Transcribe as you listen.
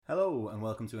Hello, and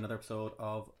welcome to another episode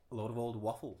of A Load of Old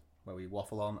Waffle, where we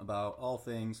waffle on about all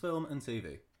things film and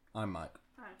TV. I'm Mike.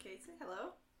 I'm Katie. Hello.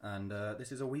 And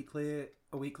this is a weekly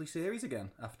series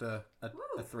again after a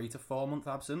 3 to 4 month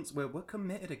absence. We're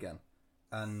committed again,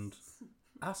 and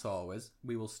as always,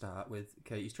 we will start with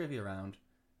Katie's trivia round.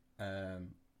 I've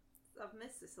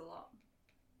missed this a lot.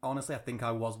 Honestly, I think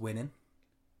I was winning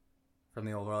from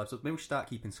the overall episodes. Maybe we should start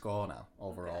keeping score now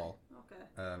overall.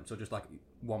 Okay. So just like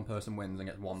one person wins and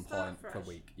gets 1 point fresh. per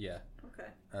week. Yeah.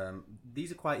 Okay.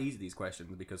 These are quite easy, these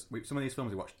questions, because some of these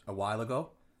films we watched a while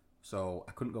ago, so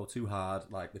I couldn't go too hard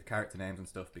like with character names and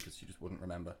stuff because you just wouldn't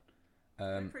remember. I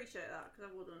appreciate that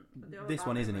because I wouldn't. This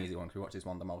one is an easy one because we watched this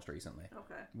one the most recently.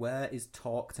 Okay. Where is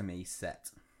Talk to Me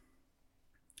set?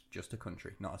 Just a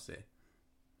country, not a city.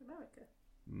 America.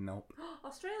 Nope.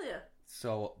 Australia.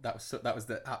 So that was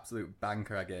the absolute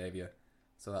banker I gave you.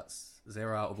 So that's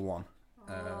 0 out of 1.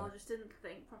 I just didn't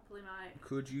think properly, Mike.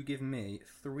 Could you give me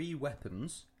 3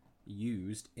 weapons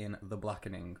used in The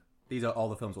Blackening? These are all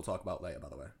the films we'll talk about later, by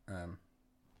the way.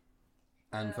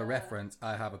 And for reference,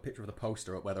 I have a picture of the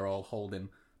poster up where they're all holding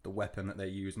the weapon that they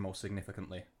used most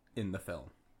significantly in the film.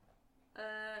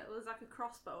 There's like a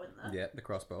crossbow in there. Yeah, the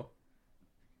crossbow.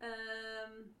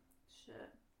 Shit.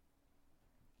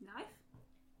 Knife?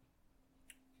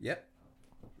 Yep.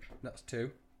 That's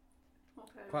 2.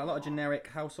 Okay. Quite a lot of generic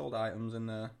household items in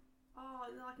there. Oh,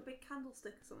 is it like a big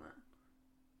candlestick or something?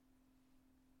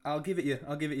 I'll give it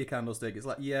you candlestick. It's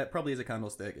like, yeah, it probably is a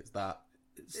candlestick. It's that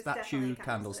statue a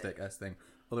candlestick-esque thing.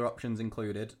 Other options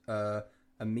included a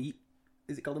meat...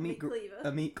 Is it called a meat cleaver?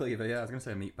 A meat cleaver, yeah. I was going to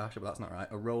say a meat basher, but that's not right.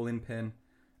 A rolling pin.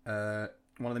 One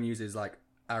of them uses like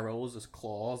arrows as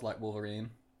claws, like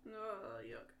Wolverine.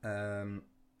 Oh, yuck.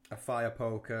 A fire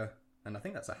poker, and I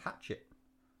think that's a hatchet.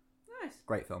 Nice.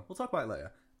 Great film. We'll talk about it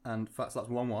later. And so that's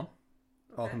 1-1. Okay.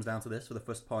 All comes down to this for the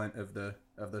first point of the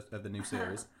new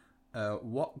series.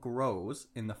 What grows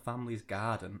in the family's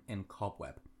garden in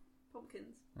Cobweb?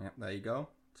 Pumpkins. Yep, there you go.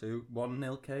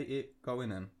 2-1-0, Katie.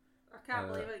 Going in. I can't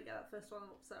believe I didn't get that first one. I'm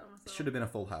upset with myself. Should have been a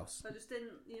full house. I just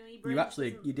didn't,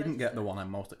 You didn't get the one I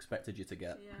most expected you to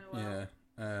get. Yeah, well.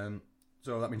 Yeah.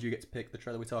 So that means you get to pick the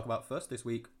trailer we talk about first this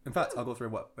week. In fact, I'll go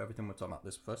through everything we're talking about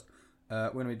this first.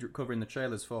 We're going to be covering the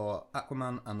trailers for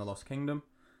Aquaman and the Lost Kingdom,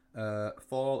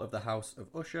 Fall of the House of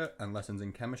Usher, and Lessons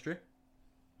in Chemistry.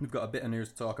 We've got a bit of news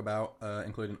to talk about,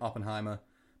 including Oppenheimer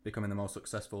becoming the most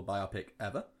successful biopic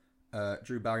ever.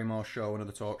 Drew Barrymore's show and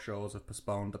other talk shows have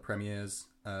postponed the premieres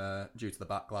due to the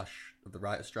backlash of the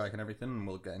writer's strike and everything, and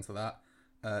we'll get into that.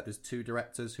 There's 2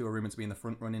 directors who are rumoured to be in the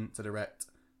front running to direct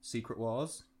Secret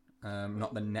Wars,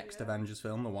 not the next Avengers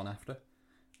film, the one after.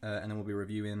 And then we'll be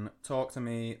reviewing Talk to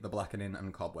Me, The Blackening,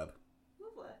 and Cobweb.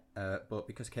 Lovely. But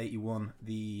because Katie won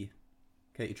the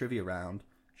Katie trivia round,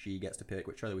 she gets to pick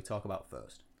which trailer we talk about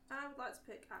first. I would like to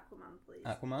pick Aquaman, please.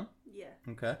 Aquaman? Yeah.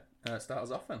 Okay. Start us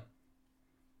off then.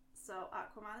 So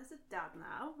Aquaman is a dad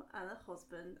now and a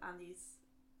husband, and he's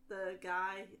the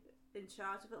guy in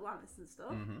charge of Atlantis and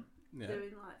stuff. Mm-hmm. Yeah.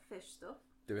 Doing like fish stuff.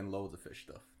 Doing loads of fish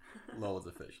stuff. Loads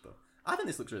of fish stuff. I think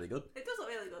this looks really good. It does look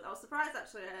really good. I was surprised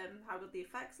actually how good the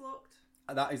effects looked.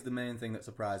 That is the main thing that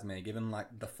surprised me, given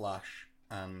like the Flash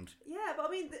and... Yeah, but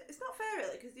I mean, it's not fair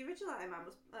really, because the original Iron Man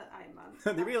was...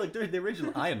 the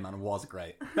original Iron Man was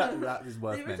great. That is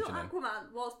worth mentioning. The original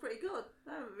Aquaman was pretty good.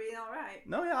 That was really alright.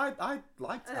 No, yeah, I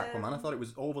liked Aquaman. I thought it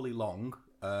was overly long.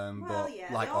 But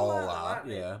yeah, like all are,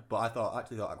 yeah. But I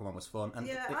actually thought Aquaman was fun. And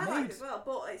yeah, I like it as well,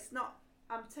 but it's not...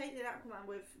 I'm taking Aquaman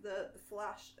with the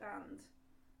Flash and...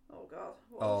 Oh god.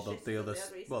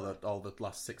 All the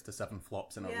last 6 to 7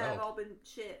 flops in a row. Yeah, they've all been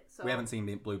shit. So. We haven't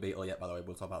seen Blue Beetle yet, by the way.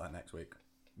 We'll talk about that next week.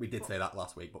 We did say that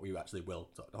last week, but we actually will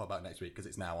talk about it next week because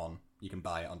it's now on. You can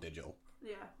buy it on digital.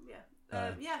 Yeah.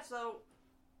 So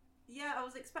I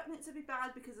was expecting it to be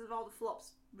bad because of all the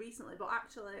flops recently, but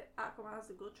actually Aquaman has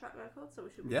a good track record, so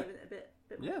we should be giving it a bit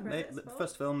more credit. The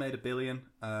first film made $1 billion.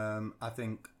 I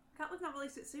think. Can't believe not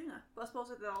released it sooner, but I suppose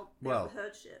they haven't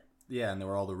heard shit. Yeah, and there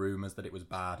were all the rumours that it was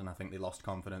bad, and I think they lost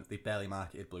confidence. They barely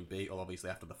marketed Blue Beetle, obviously,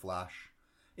 after The Flash.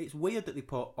 It's weird that they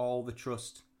put all the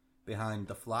trust behind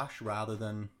The Flash rather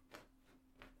than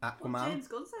Aquaman. Well, James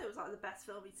Gunn said it was like the best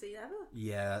film he'd seen ever.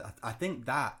 Yeah, I think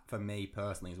that, for me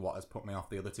personally, is what has put me off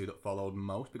the other 2 that followed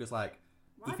most, because, like,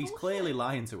 if he's clearly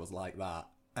lying to us like that,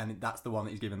 and that's the one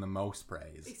that he's given the most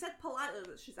praise. He said politely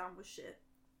that Shazam was shit.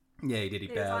 Yeah, he did. He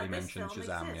barely mentioned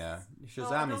Shazam, yeah.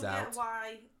 Shazam is out. I don't get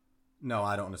why... No,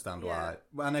 I don't understand why.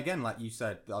 And again, like you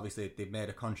said, obviously they've made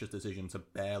a conscious decision to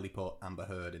barely put Amber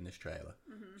Heard in this trailer.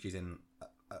 Mm-hmm. She's in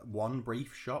one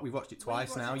brief shot. We've watched it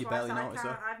twice now. You barely notice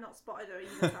her. I've not spotted her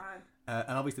either time.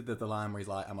 And obviously the line where he's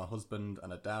like, I'm a husband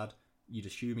and a dad. you'd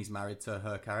assume he's married to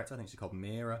her character. I think she's called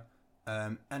Mira.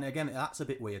 And again, that's a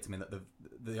bit weird to me that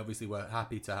they obviously were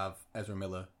happy to have Ezra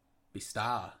Miller be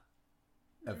star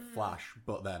of Flash,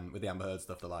 but then with the Amber Heard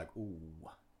stuff, they're like, ooh.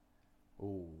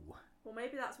 Well,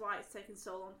 maybe that's why it's taken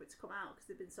so long for it to come out, because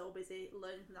they've been so busy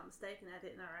learning from that mistake and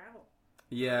editing her out.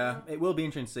 Yeah, it will be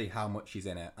interesting to see how much she's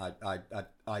in it.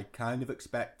 I kind of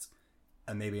expect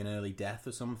maybe an early death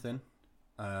or something.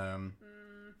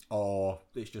 Or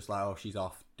it's just like, oh, she's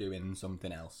off doing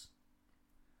something else.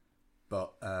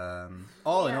 But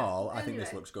all in all, I think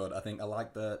this looks good. I think I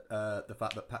like the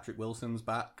fact that Patrick Wilson's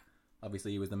back.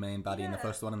 Obviously, he was the main baddie in the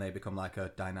first one, and they become like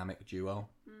a dynamic duo.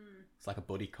 It's like a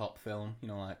buddy cop film, you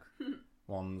know, like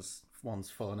one's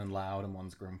fun and loud, and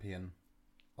one's grumpy and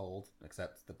old,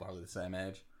 except they're probably the same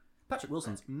age. Patrick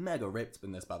Wilson's mega ripped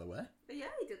in this, by the way. But yeah,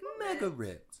 he did look mega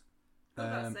ripped.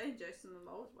 I'm not saying Jason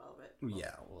Momoa as well, but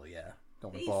yeah.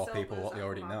 Don't want to bore people what they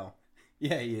already know.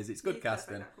 Yeah, he is. It's good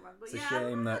casting. It's a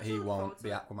shame that he won't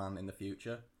be Aquaman in the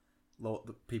future.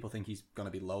 People think he's going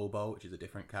to be Lobo, which is a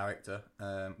different character,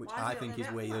 which I think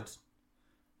is weird.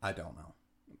 I don't know.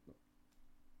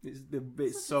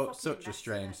 It's such a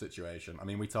strange situation. I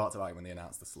mean, we talked about it when they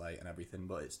announced the slate and everything,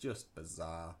 but it's just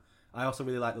bizarre. I also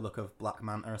really like the look of Black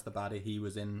Manta as the baddie. He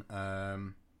was in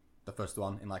the first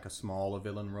one in like a smaller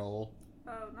villain role.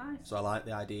 Oh, nice. So I like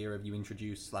the idea of you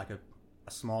introduce like a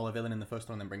smaller villain in the first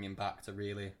one and then bring him back to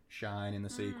really shine in the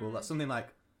sequel. That's something like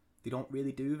they don't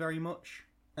really do very much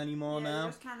anymore now. They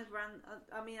just kind of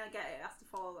I mean, I get it has to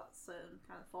follow that certain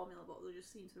kind of formula, but they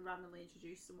just seem to randomly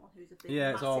introduce someone who's a big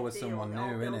it's always deal. Someone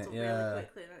new, isn't it? Yeah, really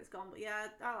quickly and it's gone. But yeah,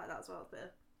 I like that as well. A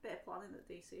bit of planning that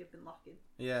DC have been lacking.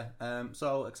 Yeah.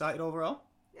 So excited overall?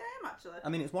 Yeah, I am actually. I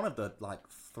mean, it's one of the like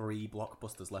 3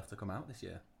 blockbusters left to come out this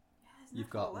year. Yeah, you've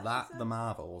got that, The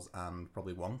Marvels, and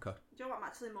probably Wonka. Do you know what? I'm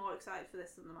actually more excited for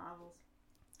this than The Marvels.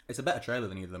 It's a better trailer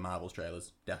than either of the Marvels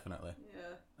trailers, definitely.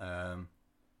 Yeah.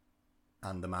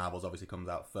 And The Marvels obviously comes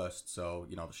out first, so,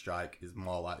 you know, the strike is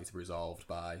more likely to be resolved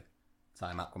by the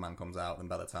time Aquaman comes out than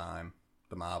by the time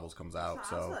The Marvels comes out.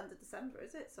 It's not the end of December,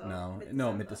 is it? So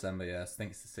mid-December, yes. I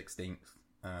think it's the 16th.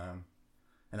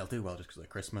 And it'll do well just because of the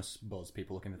Christmas buzz,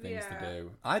 people looking for things to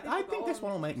do. I think this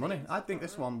one will make money. I think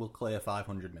this one will clear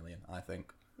 500 million, I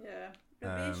think. Yeah.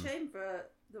 It'd be a shame for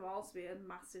them all to be a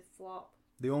massive flop.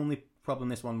 The only problem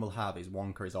this one will have is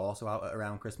Wonka is also out at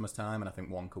around Christmas time, and I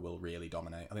think Wonka will really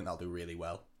dominate. I think that'll do really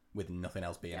well with nothing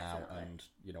else being out and,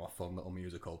 you know, a fun little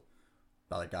musical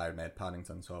by the guy who made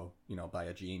Paddington, so, you know, by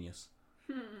a genius.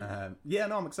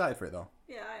 I'm excited for it though.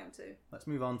 Yeah, I am too. Let's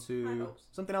move on to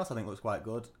something else I think looks quite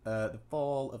good. The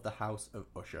Fall of the House of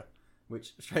Usher,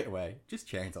 which straight away, just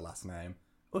change the last name.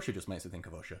 Usher just makes me think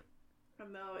of Usher. I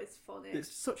know, it's funny.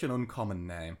 It's such an uncommon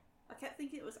name. I kept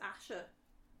thinking it was Asher.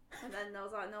 And then I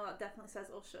was like, no, that definitely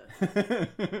says Usher.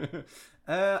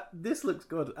 This looks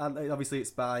good. And obviously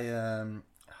it's by,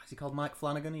 is he called Mike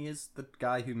Flanagan? He is the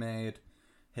guy who made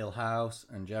Hill House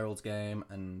and Gerald's Game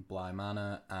and Bly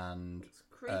Manor and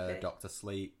Dr.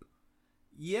 Sleep.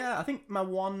 Yeah, I think my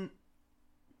one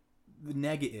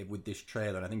negative with this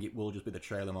trailer, and I think it will just be the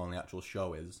trailer more than the actual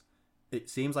show, is it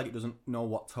seems like it doesn't know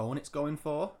what tone it's going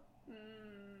for.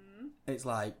 It's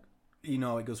like, you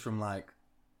know, it goes from like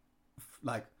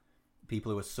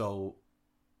people who are so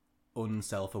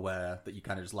unself-aware that you're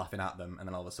kind of just laughing at them, and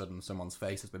then all of a sudden someone's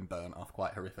face has been burnt off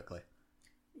quite horrifically.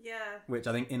 Yeah. Which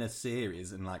I think in a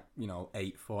series, in like, you know,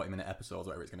 8 40-minute episodes,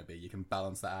 whatever it's going to be, you can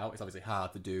balance that out. It's obviously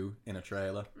hard to do in a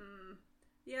trailer.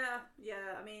 Yeah.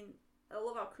 I mean, I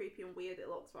love how creepy and weird it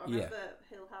looks, but I remember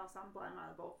Hill House and Bly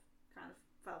Manor both kind of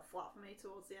fell flat for me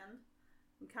towards the end.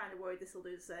 I'm kind of worried this will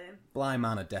do the same. Bly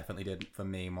Manor definitely did for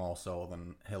me more so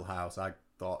than Hill House. I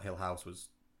thought Hill House was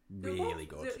really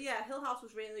good. Yeah, Hill House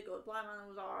was really good. Bly Manor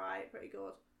was alright, pretty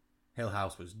good. Hill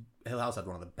House had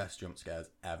one of the best jump scares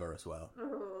ever as well.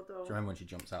 Oh, do you remember when she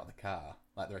jumps out of the car?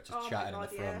 Like they're just chatting in the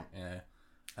front.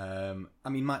 Yeah. I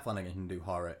mean, Mike Flanagan can do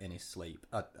horror in his sleep.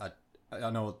 I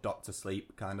know Dr.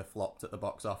 Sleep kind of flopped at the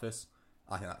box office.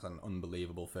 I think that's an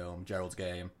unbelievable film. Gerald's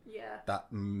Game. Yeah.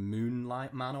 That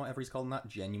Moonlight Man or whatever he's called that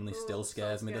genuinely still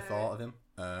scares me the thought of him.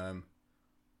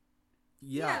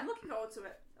 Yeah, I'm looking forward to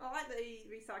it. I like that he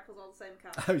recycles all the same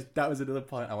cast. That was another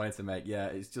point I wanted to make. Yeah,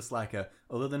 it's just like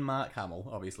other than Mark Hamill,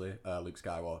 obviously, Luke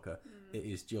Skywalker, it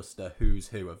is just a who's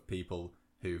who of people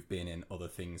who've been in other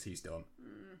things he's done.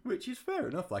 Which is fair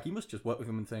enough. Like, he must just work with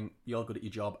him and think, you're good at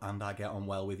your job and I get on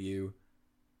well with you.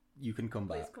 You can come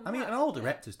back. I mean, and all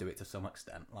directors do it to some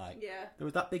extent. Like, there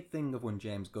was that big thing of when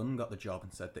James Gunn got the job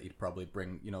and said that he'd probably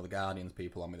bring, you know, the Guardians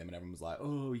people on with him, and everyone was like,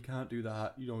 oh, you can't do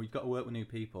that. You know, you've got to work with new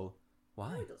people.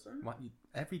 Why? No, he doesn't. Why?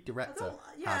 Every director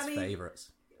has favourites.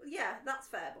 Yeah, that's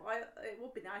fair, but it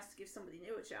would be nice to give somebody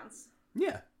new a chance.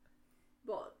 Yeah.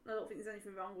 But I don't think there's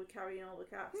anything wrong with carrying all the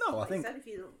cast. No, I think... Said, if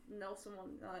you know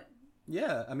someone, like...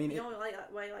 Yeah, I mean... You only like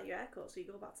that way you like your haircut, so you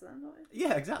go back to them, don't you?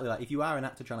 Yeah, exactly. Like, if you are an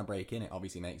actor trying to break in, it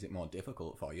obviously makes it more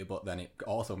difficult for you, but then it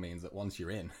also means that once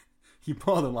you're in, you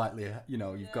more than likely,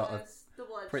 you've got a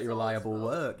pretty reliable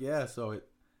work. Yeah, so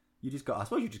you just got... I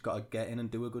suppose you just got to get in and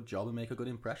do a good job and make a good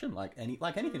impression. Like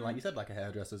anything, like you said, like a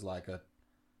hairdresser's, like a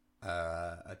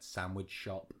sandwich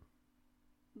shop.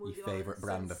 Your favourite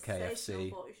brand of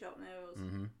KFC.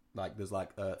 Mm-hmm. Like there's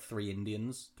like three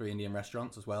Indian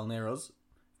restaurants as well near us.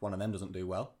 If one of them doesn't do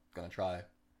well, gonna try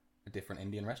a different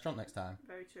Indian restaurant next time.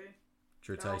 Very true.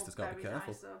 True taste has got to be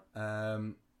careful.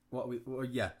 Nice,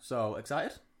 Yeah. So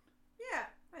excited?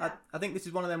 Yeah. I think this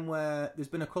is one of them where there's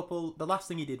been a couple. The last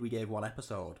thing he did, we gave one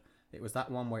episode. It was that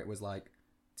one where it was like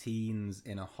teens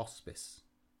in a hospice.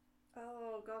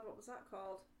 Oh God, what was that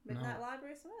called? Midnight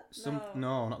Library or something?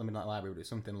 No, not the Midnight Library, but it was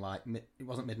something like... It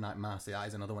wasn't Midnight Mass, that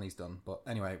is another one he's done. But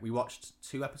anyway, we watched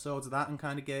 2 episodes of that and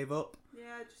kind of gave up. Yeah,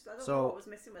 I don't know what was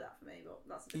missing with that for me, but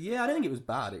that's... I don't think it was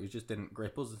bad, it just didn't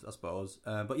grip us, I suppose.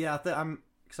 But yeah, I'm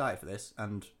excited for this,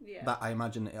 and that I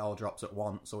imagine it all drops at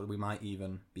once, so we might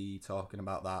even be talking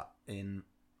about that in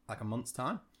like a month's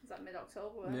time. Is that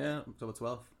mid-October? Yeah, October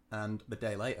 12th. And the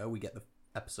day later, we get the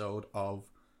episode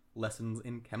of Lessons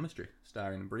in Chemistry,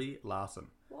 starring Brie Larson.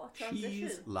 What a transition.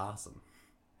 Cheese Larson.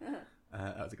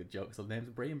 That was a good joke. So the name's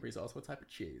Brie, and Brie's also a type of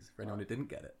cheese. For anyone who didn't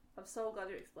get it, I'm so glad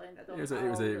you explained it.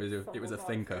 It was a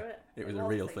thinker. It was a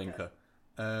real thinker.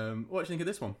 What do you think of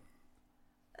this one?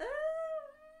 I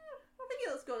think it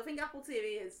looks good. I think Apple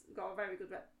TV has got a very good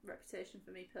reputation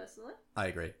for me personally. I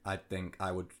agree. I think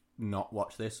I would not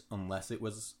watch this unless it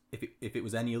was if it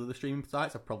was any other of the streaming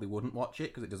sites. I probably wouldn't watch it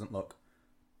because it doesn't look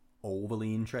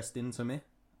overly interesting to me.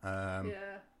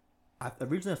 I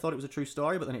originally thought it was a true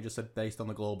story, but then it just said based on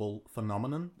the global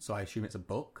phenomenon, so I assume it's a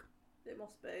book. It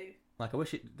must be. Like, I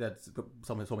wish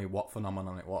someone told me what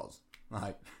phenomenon it was.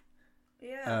 Like,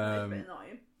 yeah, it's a bit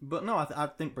annoying. But no, I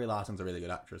think Brie Larson's a really good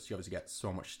actress. She obviously gets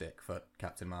so much stick for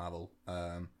Captain Marvel,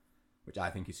 which I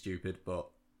think is stupid, but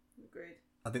agreed.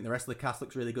 I think the rest of the cast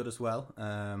looks really good as well.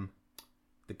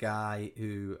 The guy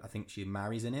who I think she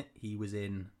marries in it, he was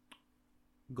in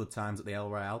Good Times at the El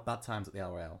Royale, Bad Times at the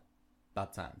El Royale,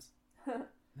 Bad Times.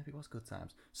 Maybe it was Good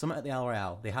Times. Something at the El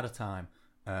Royale. They had a time,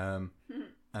 and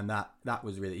that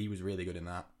was really, he was really good in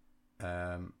that.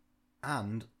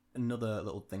 And another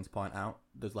little thing to point out: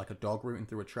 there's like a dog rooting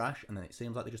through a trash, and then it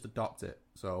seems like they just adopt it.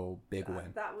 So big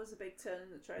win. That was a big turn in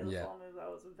the trailer for me. I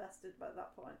was invested by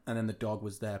that point. And then the dog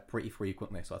was there pretty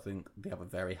frequently, so I think they have a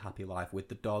very happy life with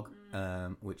the dog,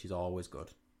 which is always good.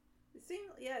 It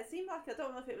seemed like, I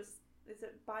don't know if it was. Is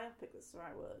it biopic that's the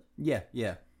right word? Yeah.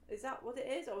 Is that what it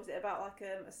is, or is it about like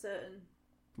a certain...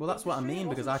 Well, that's what I mean,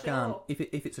 because I can't... If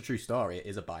it's a true story, it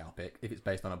is a biopic. If it's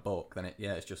based on a book, then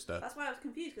it's just a... That's why I was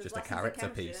confused, because just a character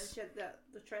piece. And she had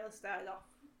the trailer started off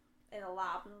in a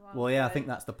lab. I think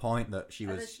that's the point, that she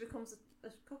was... And then she becomes a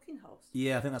cooking host.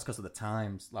 Yeah, I think that's because of the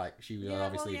times. Like, she was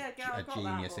obviously a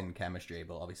genius that, in chemistry,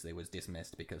 but obviously was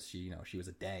dismissed because she was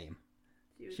a dame.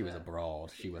 She was a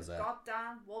broad. She was a...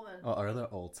 goddamn woman. Or other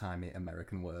old-timey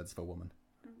American words for woman.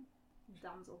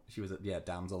 Damsel. She was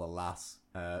damsel, a lass.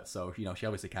 So she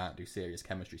obviously can't do serious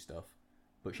chemistry stuff,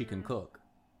 but she can cook.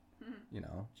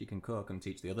 She can cook and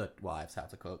teach the other wives how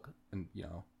to cook, and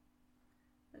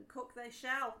And cook they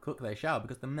shall. Cook they shall,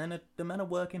 because the men are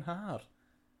working hard.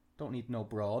 Don't need no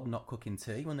broad not cooking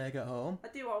tea when they get home. I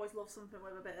do always love something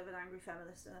with a bit of an angry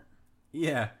feminist in it.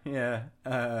 Yeah.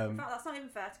 In fact, that's not even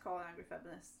fair to call an angry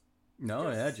feminist.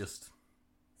 No, just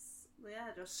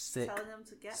sick, telling them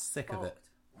to get sick fucked. of it.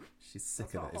 She's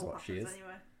sick of it, is what she is.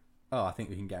 Anyway. Oh, I think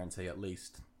we can guarantee at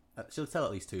least... she'll tell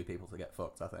at least 2 people to get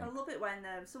fucked, I think. I love it when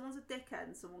someone's a dickhead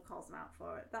and someone calls them out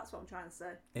for it. That's what I'm trying to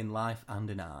say. In life and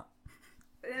in art.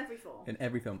 In every form. In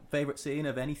every film. Favourite scene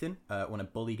of anything? When a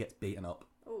bully gets beaten up.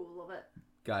 Oh, love it.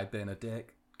 Guy being a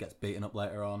dick, gets beaten up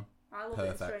later on. I love it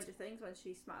in Stranger Things when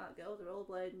she smacked that girl with a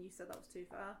rollerblade and you said that was too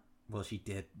far. Well, she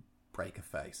did break her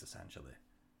face, essentially.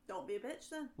 Don't be a bitch,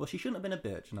 then. Well, she shouldn't have been a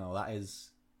bitch. No, that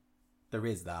is... There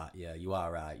is that, yeah, you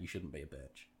are right. You shouldn't be a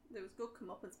bitch. There was good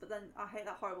comeuppance, but then I hate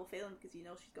that horrible feeling because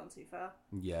she's gone too far.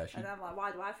 Yeah, And I'm like,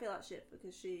 why do I feel like shit?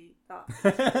 Because she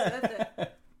deserved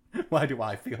it. Why do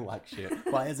I feel like shit?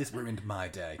 Why has this ruined my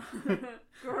day?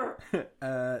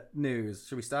 News.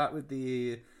 Should we start with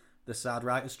the sad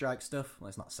writer's strike stuff? Well,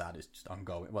 it's not sad, it's just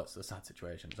ongoing. Well, it's a sad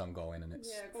situation. It's ongoing and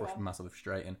it's massively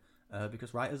frustrating.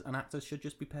 Because writers and actors should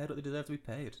just be paid what they deserve to be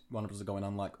paid. Warner Bros. Are going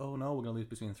on like, oh no, we're going to lose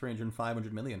between 300 and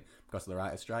 500 million because of the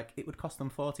writers' strike. It would cost them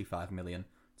 45 million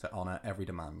to honour every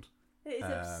demand. It is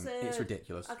absurd. It's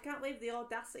ridiculous. I can't believe the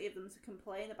audacity of them to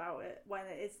complain about it when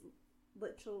it is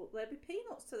literal. There'd be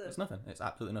peanuts to them. It's nothing. It's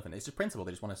absolutely nothing. It's just principle.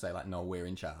 They just want to say, like, no, we're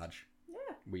in charge. Yeah.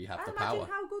 We have the imagine power.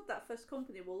 how good that first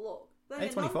company will look.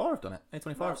 A24 have done it.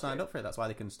 A24 have signed up for it. That's why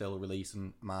they can still release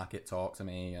and market Talk to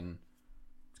Me, and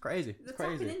it's crazy. They're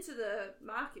tapping into the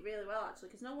market really well, actually,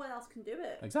 because no one else can do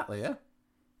it. Exactly, yeah.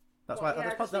 That's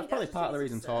probably part of the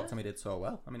reason Talk to Me did so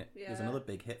well. I mean, it was another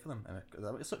big hit for them.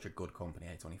 It's such a good company,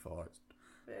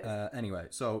 A24. Anyway,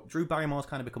 so Drew Barrymore's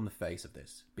kind of become the face of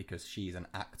this because she's an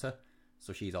actor.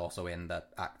 So she's also in that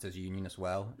Actors Union as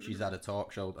well. Mm-hmm. She's had a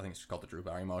talk show, I think it's called The Drew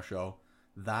Barrymore Show.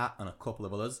 That and a couple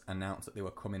of others announced that they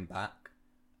were coming back.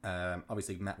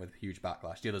 Obviously met with huge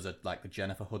backlash. The others are like the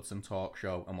Jennifer Hudson talk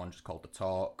show and one just called The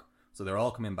Talk. So they're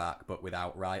all coming back, but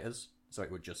without writers. So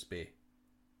it would just be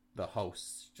the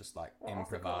hosts just like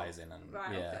improvising and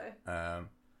okay.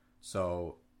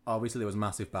 So obviously there was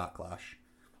massive backlash.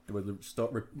 There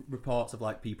were reports of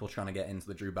like people trying to get into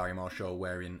the Drew Barrymore show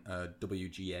wearing a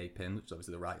WGA pin, which is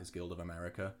obviously the Writers Guild of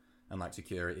America, and like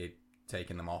security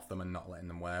taking them off them and not letting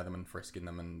them wear them and frisking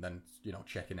them and then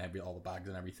checking all the bags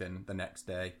and everything the next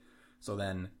day. So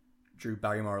then Drew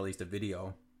Barrymore released a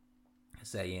video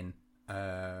saying,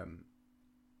 I'm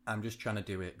just trying to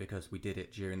do it because we did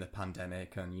it during the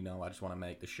pandemic and I just want to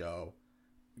make the show.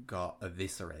 Got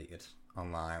eviscerated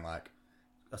online. Like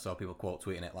I saw people quote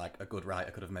tweeting it like a good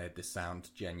writer could have made this sound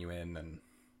genuine and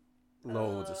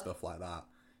loads of stuff like that.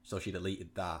 So she deleted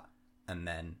that, and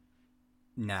then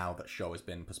now that show has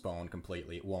been postponed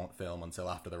completely, it won't film until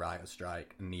after the writer's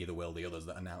strike, and neither will the others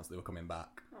that announced they were coming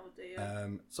back. Oh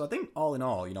dear. So I think all in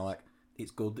all, like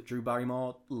it's good that Drew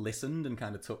Barrymore listened and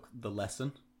kind of took the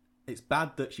lesson. It's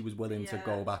bad that she was willing to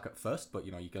go back at first, but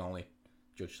you can only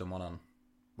judge someone on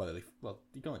whether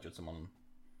you can only judge someone on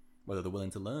whether they're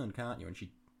willing to learn, can't you? And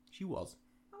she was.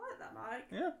 I like that, Mike.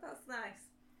 Yeah. That's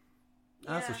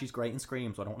nice. So she's great in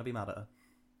Scream, so I don't want to be mad at her.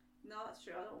 No, that's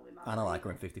true. I don't want to be mad at her. And I like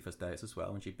her in 50 First Dates as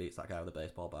well, when she beats that guy with a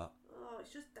baseball bat. Oh, it's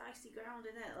just dicey ground,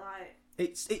 isn't it? Like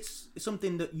it's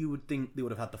something that you would think they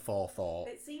would have had the forethought.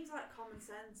 It seems like common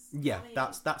sense. Yeah, I mean,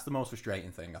 that's the most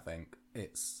frustrating thing, I think.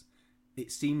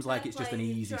 It seems like it's just an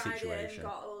easy situation. You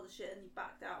got all the shit and you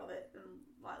backed out of it and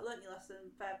like learnt your lesson.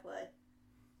 Fair play.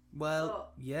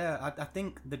 Well, yeah, I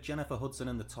think the Jennifer Hudson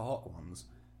and the Talk ones,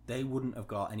 they wouldn't have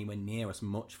got anywhere near as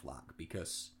much flack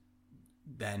because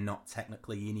they're not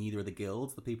technically in either of the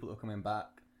guilds, the people that are coming back.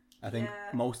 I think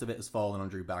most of it has fallen on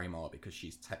Drew Barrymore because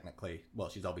she's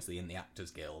she's obviously in the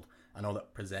Actors Guild. I know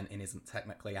that presenting isn't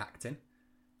technically acting.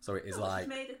 So it is she's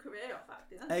made a career off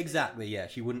acting, exactly, yeah.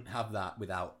 She wouldn't have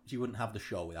she wouldn't have the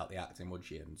show without the acting, would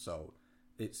she? And so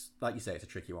it's, like you say, it's a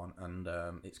tricky one, and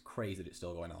it's crazy that it's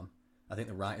still going on. I think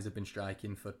the writers have been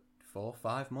striking for 4 or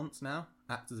 5 months now.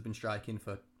 Actors have been striking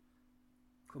for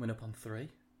coming up on 3.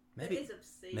 Maybe it is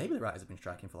obscene. Maybe the writers have been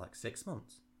striking for like 6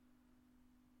 months.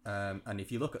 And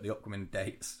if you look at the upcoming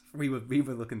dates, we were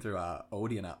looking through our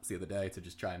Odeon apps the other day to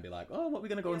just try and be like, oh, what are we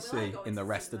going to go and see in the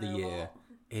rest of the year?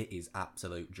 It is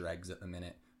absolute dregs at the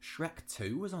minute. Shrek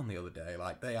 2 was on the other day.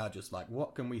 Like, they are just like,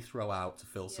 what can we throw out to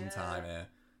fill some time here?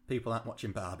 People aren't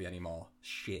watching Barbie anymore.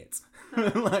 Shit.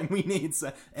 Like, we need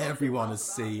to... Everyone has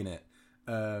seen it.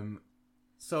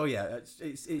 So, yeah,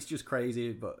 it's just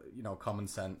crazy, but, common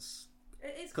sense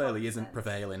clearly isn't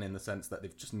prevailing in the sense that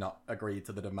they've just not agreed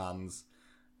to the demands.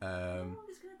 How long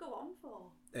is it going to go on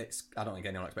for? I don't think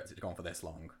anyone expects it to go on for this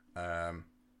long.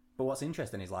 But what's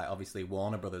interesting is, like, obviously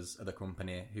Warner Brothers are the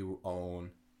company who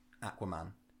own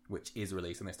Aquaman, which is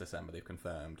releasing this December, they've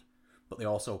confirmed. But they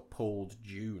also pulled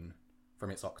June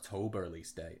from its October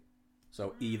release date.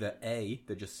 So either A,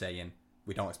 they're just saying,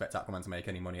 we don't expect Aquaman to make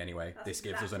any money anyway, this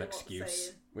gives us an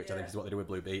excuse, which I think is what they do with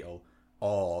Blue Beetle.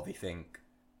 Or they think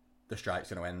the strike's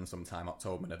going to end sometime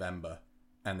October, November,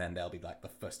 and then they'll be like the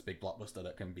first big blockbuster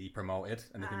that can be promoted,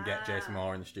 and they can get Jason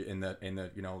Moore in the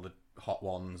the hot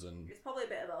ones, and it's probably a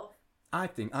bit of both. I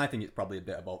think it's probably a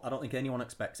bit of both. I don't think anyone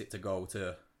expects it to go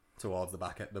towards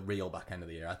the real back end of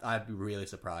the year. I'd be really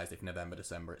surprised if November,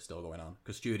 December it's still going on,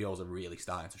 because studios are really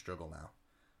starting to struggle now,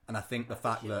 and I think the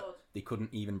fact that they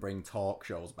couldn't even bring talk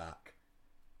shows back,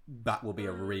 that will be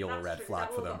a real red flag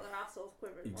for them.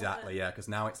 Exactly, yeah, because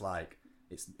now it's like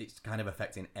it's kind of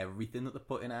affecting everything that they're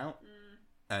putting out.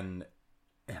 And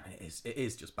I mean, it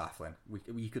is just baffling.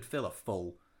 We could fill a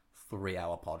full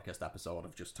 3-hour podcast episode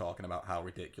of just talking about how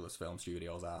ridiculous film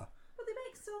studios are. But they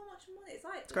make so much money.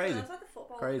 It's crazy. It's like the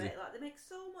football debate. Like, they make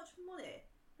so much money.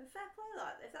 And fair play,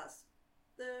 like, if that's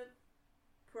the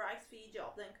price for your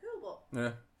job, then cool. But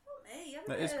not me.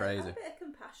 It is crazy. Have a bit of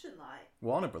compassion, like.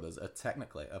 Warner Brothers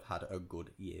have had a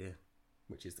good year,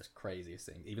 which is the craziest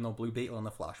thing. Even though Blue Beetle and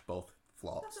The Flash both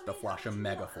flops. The Flash are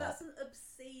mega flop. That's an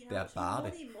obscene. They had Barbie.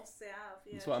 Money must they have?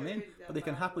 Yeah, that's what I mean. But they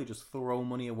can happily just throw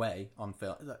money away on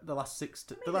film. The last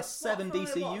seven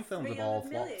DCU films have all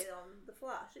flopped. On the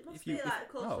Flash. It must be like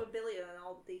close to $1 billion on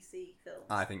all the DC films.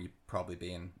 I think you're probably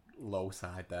being low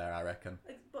side there. I reckon.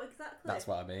 But exactly. That's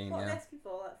what I mean. What yeah. are they asking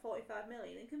for? Like 45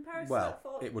 million in comparison. Well, to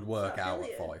 40, it would work out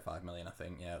at 45 million. I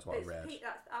think. Yeah, that's what I read.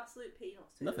 That's absolute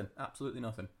peanuts. Too. Nothing. Absolutely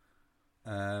nothing.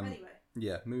 Anyway.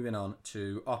 Yeah, moving on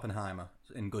to Oppenheimer.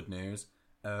 In good news,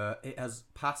 it has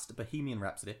passed Bohemian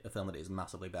Rhapsody, a film that it is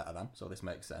massively better than, so this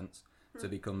makes sense, to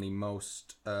become the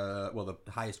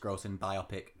the highest grossing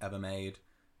biopic ever made.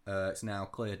 It's now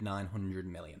cleared 900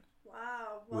 million.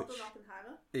 Wow, well done,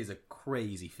 Oppenheimer. Is a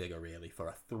crazy figure, really, for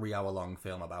a 3-hour-long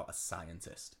film about a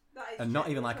scientist. And not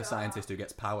even like a scientist who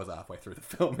gets powers halfway through the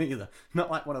film either.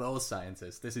 Not like one of those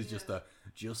scientists. This is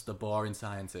just a boring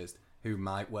scientist who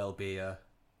might well be a...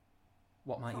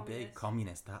 What might he be?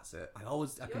 Communist, that's it. I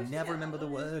can never remember the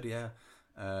word, yeah.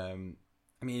 I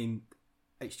mean,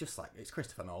 it's just like, it's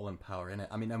Christopher Nolan power, innit?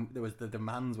 I mean, there was the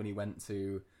demands when he went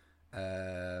to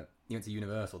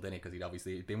Universal, didn't he? Because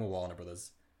he'd been with Warner Brothers,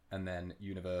 and then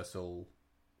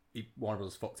Warner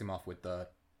Brothers fucked him off with the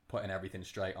putting everything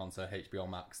straight onto HBO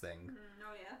Max thing.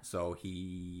 Oh, yeah. So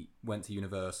he went to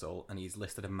Universal, and his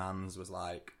list of demands was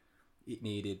like, it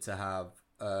needed to have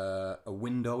a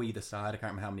window either side. I can't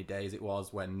remember how many days it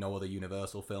was when no other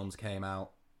Universal films came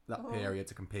out that period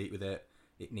to compete with it.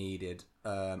 It needed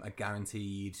a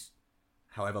guaranteed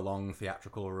however long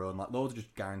theatrical run, like loads of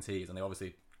just guarantees, and they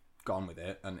obviously gone with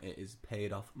it, and it is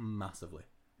paid off massively.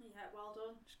 Yeah, well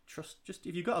done. Just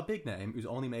if you've got a big name who's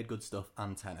only made good stuff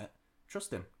and Tenet,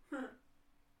 trust him.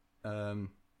 Yeah,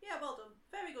 well done.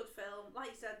 Very good film. Like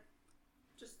you said,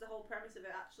 just the whole premise of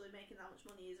it actually making that much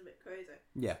money is a bit crazy.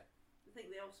 Yeah. I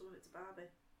think they owe some of it to Barbie.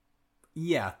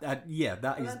 Yeah, that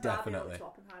is definitely. To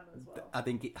Oppenheimer as well. I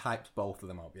think it hyped both of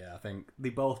them up. Yeah, I think they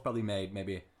both probably made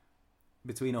maybe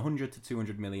between 100 to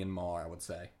 200 million more, I would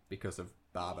say, because of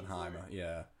Barbenheimer.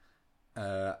 Yeah.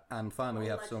 And finally, we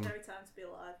have some. Legendary time to be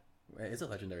alive. It is a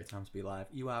legendary time to be alive.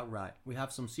 You are right. We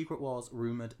have some Secret Wars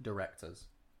rumored directors.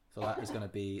 So that is going to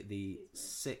be the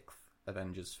 6th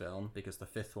Avengers film, because the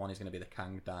 5th one is going to be the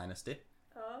Kang Dynasty.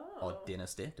 Or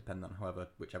Dynasty, depending on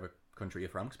whichever country you're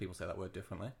from, because people say that word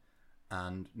differently.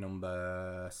 And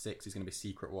number 6 is going to be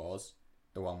Secret Wars,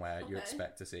 the one where you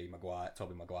expect to see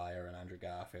Tobey Maguire and Andrew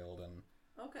Garfield and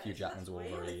Hugh Jackman's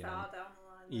Wolverine. Really far down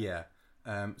the line. Yeah.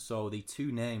 So the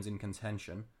two names in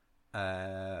contention. Do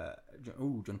you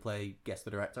want to play Guess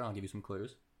the Director? I'll give you some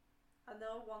clues. I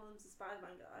know one of them's a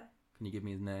Spider-Man guy. Can you give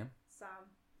me his name? Sam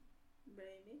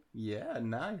Raimi. Yeah,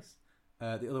 nice.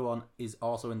 The other one is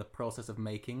also in the process of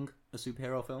making a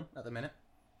superhero film at the minute.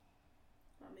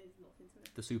 That means nothing to me.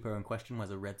 The superhero in question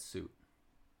wears a red suit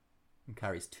and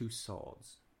carries 2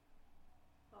 swords.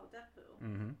 Oh, Deadpool?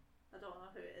 Mm-hmm. I don't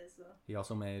know who it is, though. He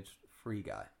also made Free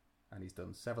Guy, and he's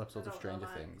done several episodes of Stranger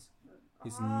Things.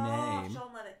 His name...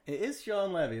 Sean Levy. It is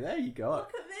Sean Levy. There you go.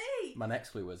 Look at me! My next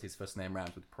clue was his first name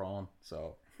rhymes with prawn,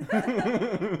 so...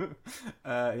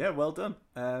 yeah, well done.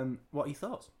 What are your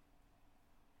thoughts?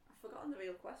 I've forgotten the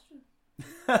real question.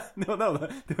 no,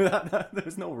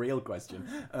 there's no real question.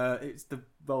 It's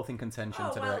both in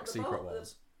contention to direct Secret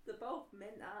Wars. They're both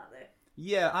mint, aren't they?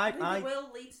 Yeah, I think it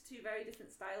will lead to 2 very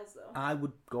different styles, though.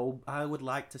 I would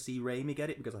like to see Raimi get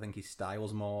it, because I think his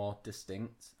style's more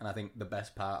distinct, and I think the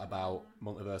best part about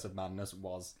Multiverse of Madness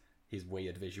was his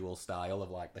weird visual style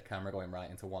of like the camera going right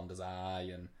into Wanda's eye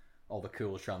and all the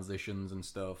cool transitions and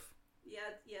stuff. Yeah.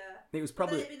 It was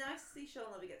probably. But it'd be nice to see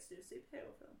Sean Levy get to do a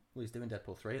superhero film. Well, he's doing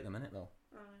Deadpool 3 at the minute, though.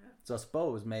 Oh, yeah. So I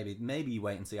suppose maybe you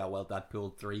wait and see how well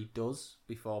Deadpool 3 does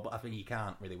before, but I think you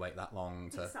can't really wait that long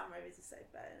to. Sam Raimi's a safe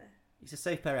bet, isn't he? He's a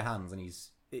safe pair of hands, and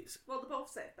it's. Well, they're both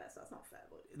safe bets. So that's not fair,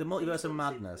 but the Multiverse of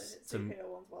Madness superhero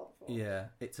ones well before. Yeah,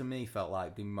 it to me felt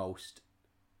like the most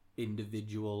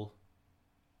individual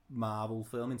Marvel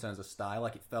film in terms of style.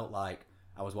 Like it felt like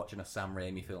I was watching a Sam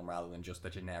Raimi film rather than just a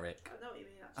generic. I know what you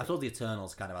mean. Actually. I thought the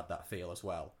Eternals kind of had that feel as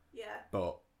well. Yeah.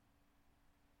 But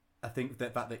I think the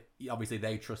fact that obviously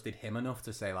they trusted him enough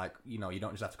to say like, you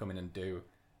don't just have to come in and do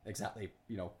exactly,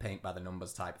 paint by the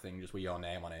numbers type thing just with your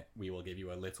name on it. We will give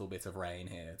you a little bit of rain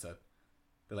here to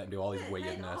let him do all his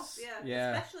weirdness.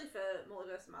 Yeah. Especially for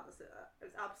Multiverse of Madness, it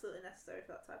was absolutely necessary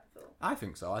for that type of film. I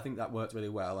think so. I think that worked really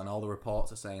well, and all the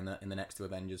reports are saying that in the next 2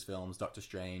 Avengers films, Doctor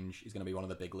Strange is going to be one of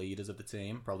the big leaders of the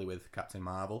team, probably with Captain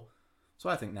Marvel. So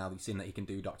I think now that you've seen that he can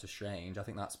do Doctor Strange, I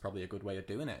think that's probably a good way of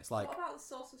doing it. It's like, what about the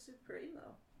Sorcerer Supreme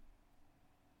though?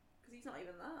 Because he's not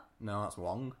even that. No, that's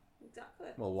Wong. Exactly.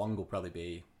 Well, Wong will probably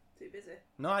be too busy.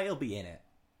 No, he'll be in it.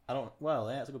 I don't. Well,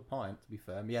 yeah, that's a good point. To be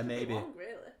fair, yeah, maybe long,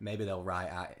 really. maybe they'll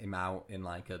write him out in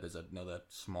like there's another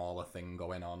smaller thing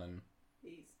going on, and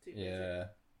he's too busy. Yeah,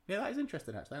 that is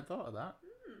interesting. Actually, I hadn't thought of that.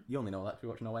 You only know that if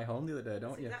you're watching No Way Home the other day,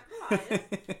 don't you?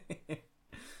 Exactly.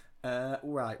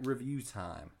 Right, review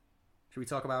time. Should we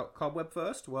talk about Cobweb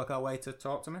first? Work our way to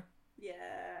Talk to Me.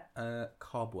 Yeah.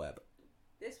 Cobweb.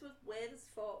 This was weird as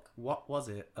fuck. What was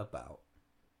it about?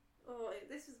 Oh,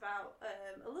 this is about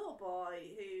a little boy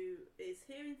who is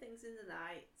hearing things in the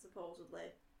night,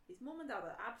 supposedly. His mum and dad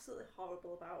are absolutely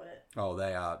horrible about it. Oh,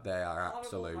 they are Horrible,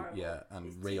 absolute, horrible. yeah,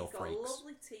 and real He's freaks. got a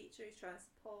lovely teacher who's trying to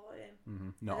support him.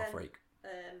 Mm-hmm. Not a freak.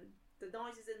 The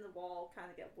noises in the wall kind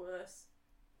of get worse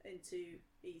into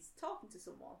he's talking to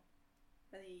someone,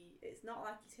 and it's not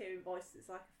like he's hearing voices, it's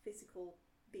like a physical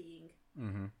being.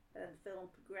 Mm-hmm. And the film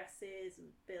progresses and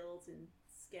builds in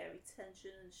scary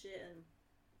tension and shit, and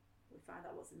we find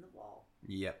out what's in the wall.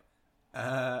 Yep.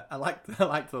 I like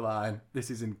the line. This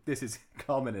is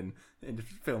common in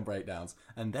film breakdowns,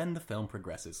 and then the film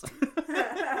progresses,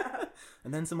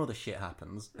 and then some other shit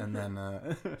happens, and then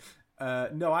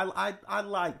no, I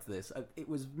liked this. It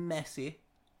was messy,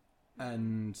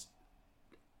 and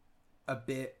a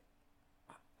bit.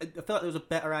 I felt like there was a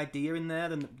better idea in there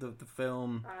than the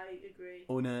film. I agree.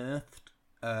 Unearthed,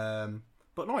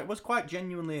 but no, it was quite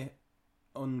genuinely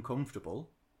uncomfortable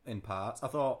in parts. I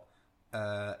thought.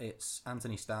 It's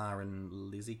Anthony Starr and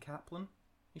Lizzie Kaplan.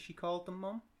 Is she called the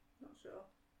mum? Not sure.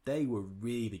 They were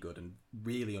really good and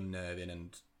really unnerving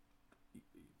and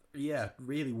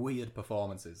really weird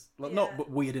performances. Like, not but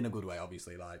weird in a good way,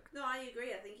 obviously. Like no, I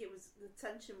agree. I think it was the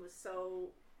tension was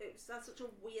so it had such a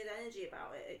weird energy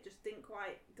about it. It just didn't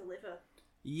quite deliver.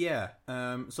 Yeah.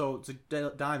 So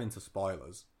to dive into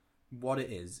spoilers, what it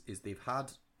is they've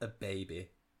had a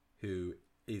baby who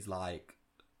is like.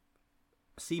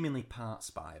 Seemingly part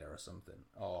spider or something,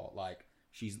 or like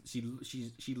she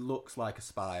looks like a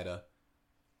spider.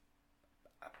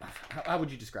 How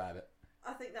would you describe it?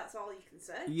 I think that's all you can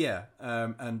say. Yeah,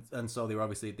 and so they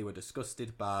were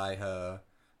disgusted by her,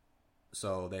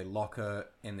 so they lock her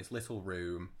in this little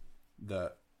room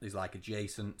that is like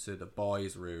adjacent to the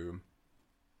boys' room.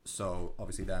 So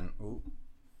obviously then,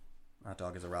 our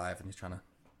dog has arrived and he's trying to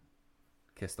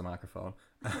kiss the microphone.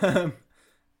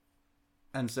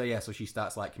 And so so she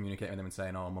starts like communicating with them and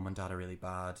saying, "Oh, mum and dad are really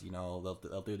bad. You know,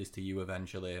 they'll do this to you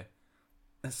eventually."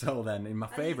 So then, in my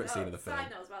favourite scene of the film,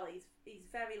 side note as well, he's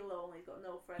very lonely. He's got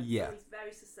no friends. Yeah, so he's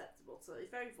very susceptible. So he's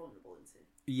very vulnerable into.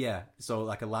 Yeah, so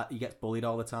like he gets bullied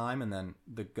all the time, and then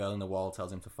the girl in the wall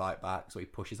tells him to fight back. So he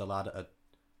pushes a lad at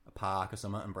a park or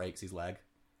something and breaks his leg,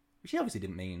 which he obviously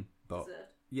didn't mean, but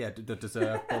the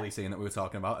deserved bully scene that we were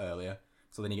talking about earlier.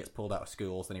 So then he gets pulled out of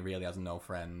school, so then he really has no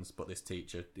friends, but this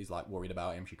teacher is like worried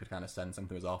about him. She could kind of sense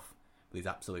something was off with his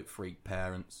absolute freak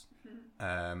parents.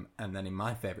 And then in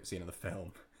my favourite scene of the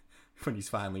film, when he's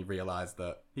finally realised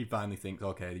that, he finally thinks,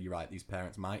 okay, you're right, these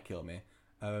parents might kill me.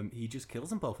 He just kills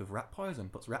them both with rat poison,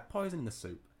 puts rat poison in the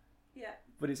soup. Yeah.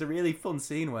 But it's a really fun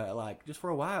scene where, like, just for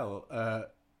a while,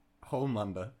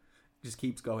 Homelander just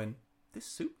keeps going, this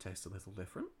soup tastes a little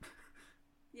different.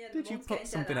 Yeah, did you put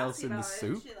something else in the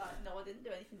soup? Like, no, I didn't do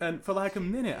anything. And for like a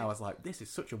minute, I was like, this is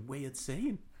such a weird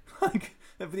scene. Like,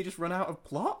 have they just run out of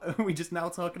plot? Are we just now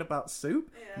talking about soup?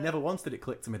 Yeah. Never once did it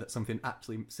click to me that something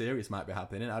actually serious might be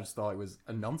happening. I just thought it was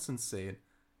a nonsense scene.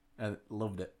 And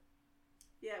loved it.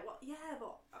 Yeah, but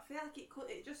I feel like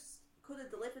it just could have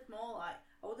delivered more. Like,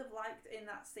 I would have liked in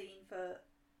that scene because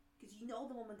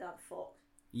the mum and dad fucked.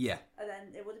 Yeah. And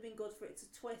then it would have been good for it to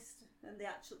twist, and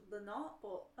they're not,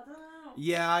 but I don't know.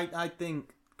 Yeah, I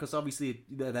think, because obviously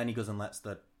then he goes and lets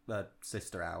the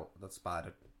sister out, the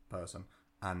spider person,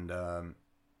 and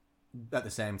at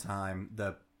the same time,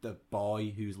 the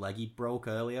boy whose leg he broke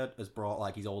earlier has brought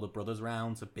like his older brothers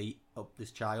round to beat up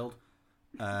this child.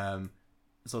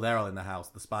 So they're all in the house.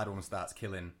 The Spider Woman starts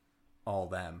killing all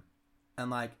them,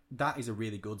 and like that is a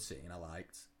really good scene. I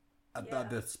liked. Yeah.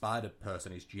 The spider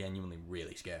person is genuinely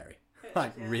really scary,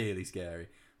 really scary.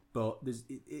 But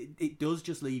it does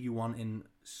just leave you wanting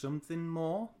something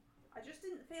more. I just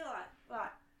didn't feel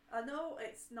like I know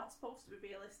it's not supposed to be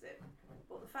realistic,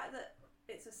 but the fact that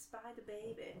it's a spider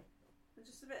baby, I'm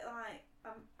just a bit like,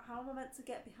 how am I meant to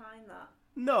get behind that?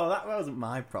 No, that wasn't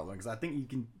my problem, because I think you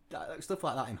can stuff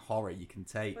like that in horror you can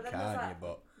take, can't you?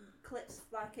 But clips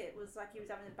like it was like he was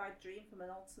having a bad dream from an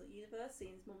alternate universe,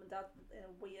 seeing his mum and dad in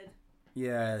a weird.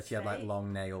 Yeah, she had like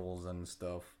long nails and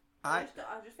stuff. I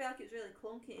just feel like it's really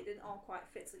clunky. It didn't all quite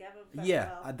fit together.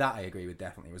 Well. That I agree with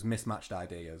definitely. It was mismatched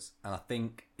ideas, and I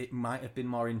think it might have been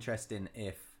more interesting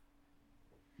if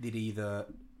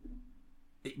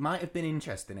It might have been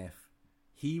interesting if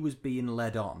he was being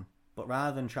led on But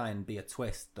rather than try and be a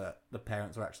twist that the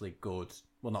parents were actually good,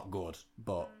 well, not good,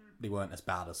 but they weren't as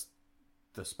bad as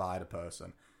the spider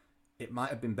person, it might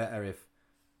have been better if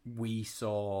we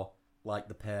saw, like,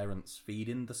 the parents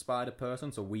feeding the spider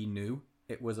person, so we knew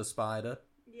it was a spider.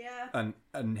 Yeah.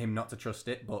 And him not to trust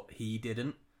it, but he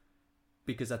didn't.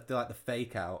 Because I feel like the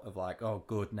fake out of, like, oh,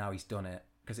 good, now he's done it.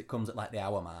 Because it comes at, like, the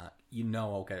hour mark. You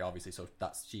know, okay, obviously, so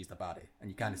she's the baddie. And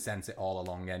you kind of sense it all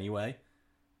along anyway.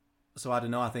 So I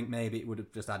don't know, I think maybe it would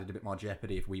have just added a bit more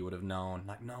jeopardy if we would have known.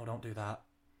 Like, no, don't do that.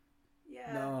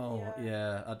 Yeah. No,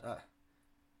 yeah.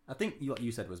 I think what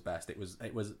you said was best. It was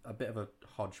a bit of a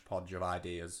hodgepodge of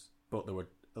ideas, but there were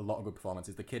a lot of good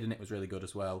performances. The kid in it was really good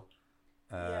as well.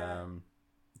 The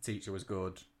teacher was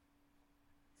good.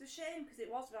 It's a shame because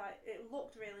it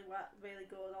looked really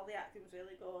good. All the acting was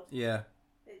really good. Yeah.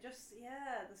 It just,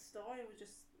 the story was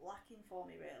just lacking for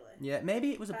me, really. Yeah,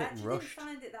 maybe it was a bit rushed. I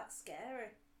didn't find it that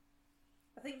scary.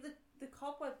 I think the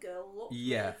cobweb girl looked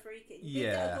really freaky. You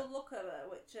did get a good look at her,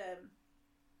 which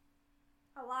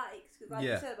I liked, because like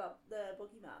you said about the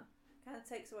boogeyman, kind of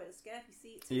takes away the scare if you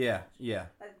see it too much. Yeah.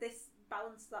 Like, this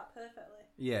balanced that perfectly.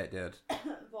 Yeah, it did.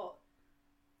 But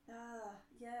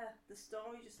the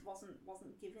story just wasn't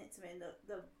giving it to me. And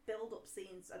the build-up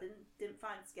scenes I didn't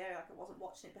find scary. Like, I wasn't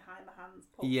watching it behind my hands.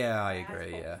 I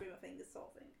agree. Through my fingers, sort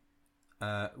of thing.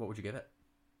 What would you give it?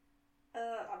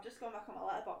 I've just gone back on my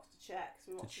letterbox to check.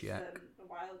 So we watched this a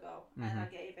while ago, and I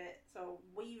gave it. So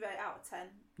we rate out of 10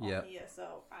 on here.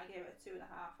 So I gave it a 2.5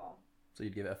 on. So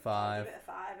you'd give it a 5. I'd give it a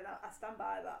 5, and I stand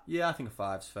by that. Yeah, I think a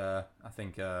 5's fair. I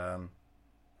think.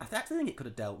 I actually think it could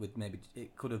have dealt with, maybe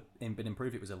it could have been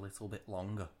improved. It was a little bit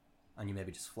longer, and you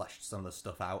maybe just fleshed some of the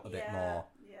stuff out a bit more.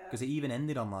 Yeah. Because it even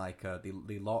ended on like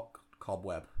the lock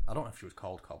Cobweb. I don't know if she was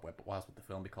called Cobweb, but why else would the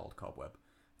film be called Cobweb?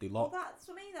 The lock. Well, that's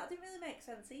what I mean. That didn't really make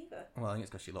sense either. Well, I think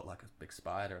it's because she looked like a big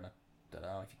spider, and I don't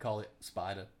know if you call it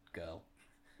Spider Girl.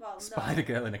 Well, Spider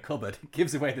Girl in a cupboard, it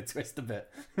gives away the twist a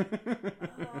bit.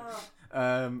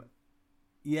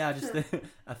 Yeah,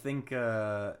 I think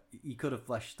you could have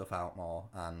fleshed stuff out more,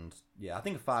 and I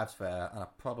think a 5's fair, and I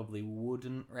probably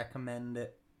wouldn't recommend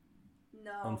it.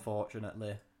 No,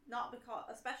 unfortunately, not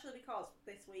especially because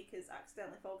this week is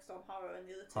accidentally focused on horror, and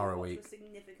the other two horror were week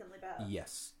significantly better.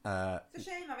 Yes, it's a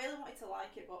shame. I really wanted to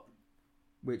like it, but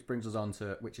which brings us on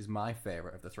to which is my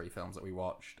favourite of the 3 films that we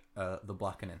watched, The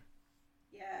Blackening.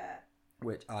 Yeah,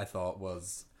 which I thought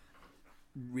was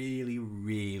really,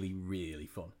 really, really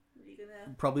fun.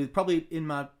 Yeah. Probably in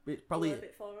my... It's probably... A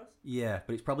bit for us. Yeah,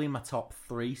 but it's probably in my top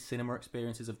 3 cinema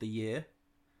experiences of the year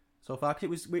so far. Cause it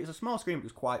was a small screen, but it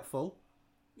was quite full.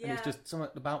 Yeah. And it's just something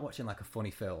about watching like a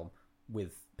funny film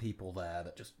with people there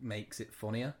that just makes it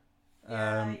funnier.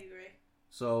 Yeah, I agree.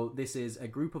 So this is a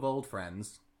group of old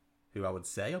friends who I would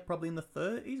say are probably in the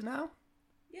 30s now.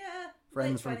 Yeah.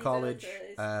 Friends from college.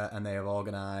 And they have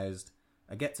organised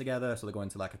a get-together. So they're going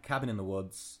to like a cabin in the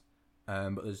woods.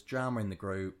 But there's drama in the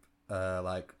group.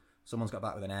 Like someone's got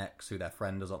back with an ex who their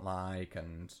friend doesn't like,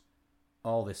 and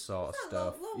all this sort of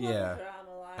stuff. Low drama,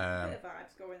 like, a bit of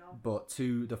vibes going on. But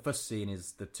the first scene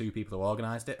is the 2 people who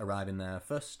organised it arriving there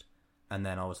first, and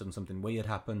then all of a sudden something weird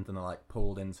happened, and they're like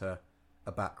pulled into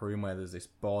a back room where there's this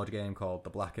board game called The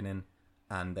Blackening,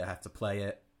 and they have to play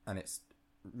it, and it's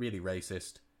really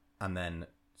racist, and then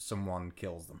someone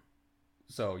kills them.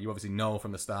 So you obviously know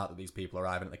from the start that these people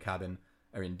arriving at the cabin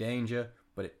are in danger.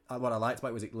 But what I liked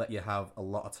about it was it let you have a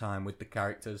lot of time with the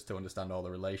characters to understand all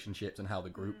the relationships and how the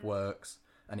group works.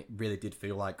 And it really did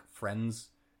feel like Friends.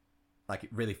 Like, it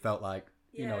really felt like,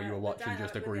 you were watching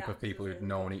just a group of people who'd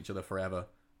known each other forever.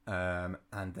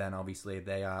 And then, obviously,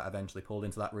 they are eventually pulled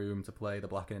into that room to play The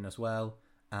Blackening as well.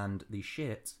 And the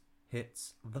shit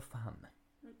hits the fan.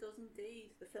 It does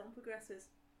indeed. The film progresses.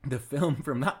 The film,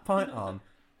 from that point on...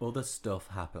 Other stuff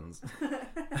happens.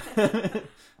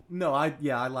 No, I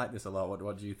like this a lot.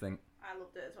 What do you think? I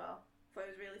loved it as well. Thought it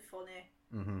was really funny.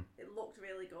 Mm-hmm. It looked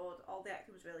really good. All the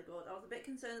acting was really good. I was a bit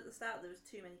concerned at the start there was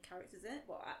too many characters in it,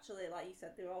 but actually, like you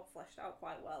said, they were all fleshed out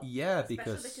quite well. Yeah,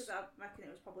 Especially because I reckon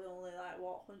it was probably only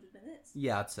 100 minutes.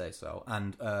 Yeah, I'd say so.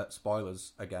 And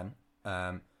spoilers again.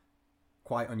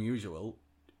 Quite unusual.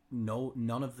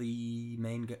 None of the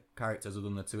main characters, other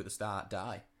than the 2 at the start,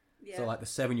 die. Yeah. So like the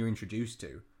 7 you're introduced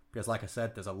to. Because, like I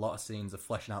said, there's a lot of scenes of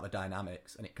fleshing out the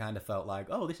dynamics, and it kind of felt like,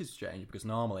 oh, this is strange, because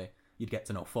normally you'd get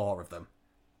to know 4 of them,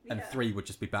 and 3 would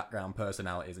just be background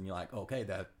personalities, and you're like, okay,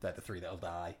 they're the 3 that'll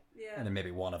die, and then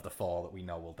maybe 1 of the 4 that we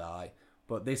know will die.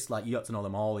 But this, like, you got to know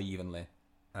them all evenly.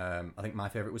 I think my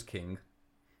favourite was King.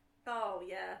 Oh,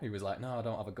 yeah. He was like, no, I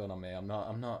don't have a gun on me, I'm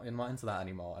not into that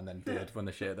anymore, and then did when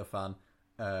the shit at the fan.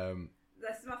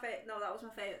 This is my favourite. No, that was my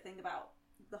favourite thing about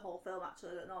the whole film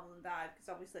actually that none of them died, because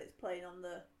obviously it's playing on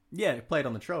the it played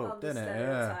on the trope, didn't it?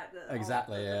 Yeah,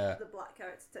 exactly. The black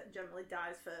character generally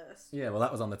dies first. Yeah, well,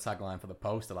 that was on the tagline for the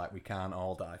poster, like, we can't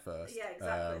all die first. Yeah,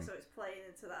 exactly. So it's playing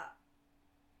into that.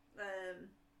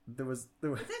 There was is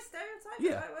this stereotype yeah.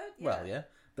 the right word? Yeah. Well, yeah.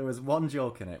 There was one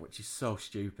joke in it which is so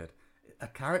stupid. A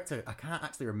character, I can't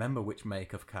actually remember which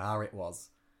make of car it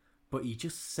was, but he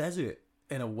just says it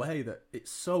in a way that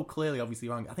it's so clearly obviously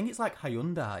wrong. I think it's like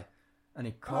Hyundai, and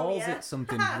he calls it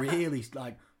something really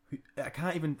like, I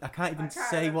can't even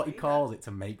say what he calls it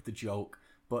to make the joke,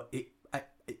 but it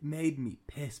made me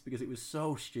piss because it was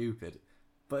so stupid.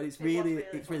 But it's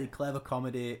really clever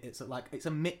comedy. It's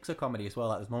a mix of comedy as well.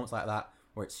 Like, there's moments like that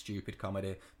where it's stupid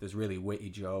comedy. There's really witty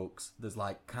jokes. There's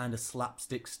like kind of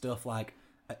slapstick stuff, like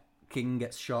a king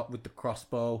gets shot with the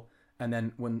crossbow, and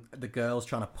then when the girl's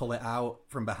trying to pull it out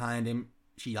from behind him,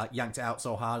 she like yanked it out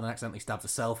so hard and accidentally stabs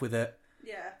herself with it.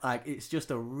 Yeah. Like, it's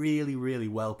just a really, really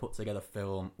well put together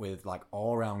film with like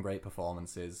all around great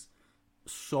performances.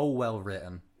 So well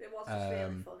written. It was just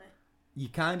really funny. You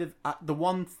kind of the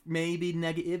one maybe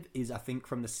negative is, I think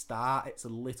from the start it's a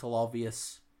little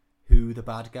obvious who the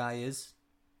bad guy is.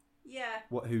 Yeah.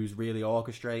 Who's really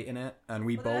orchestrating it, and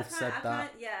we both said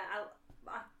that.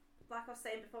 Like I was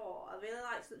saying before, I really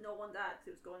liked that no one died because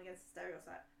it was going against the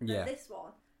stereotype. Yeah. This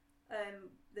one,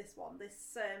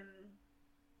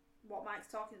 what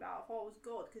Mike's talking about, I thought was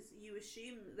good because you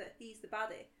assume that he's the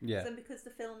baddie. Yeah. Then because the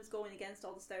film is going against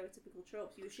all the stereotypical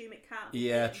tropes, you assume it can't be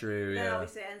Yeah, him. true, then yeah.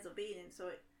 obviously it ends up being him, so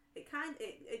it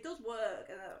does work.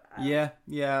 And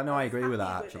no, I agree with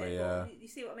that actually. Yeah. You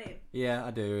see what I mean? Yeah,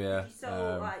 I do. Yeah. You're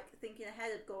so like thinking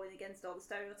ahead of going against all the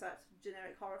stereotypes of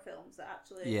generic horror films that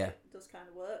actually does kind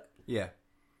of work. Yeah.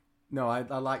 No, I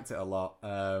liked it a lot.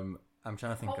 I'm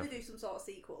trying to think. Probably do some sort of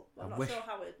sequel. But I'm not sure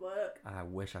how it'd work. I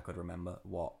wish I could remember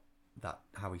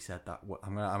how he said that.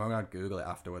 I'm gonna Google it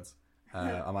afterwards.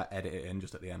 I might edit it in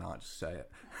just at the end. I'll just say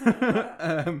it.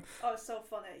 It's so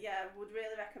funny. Yeah, would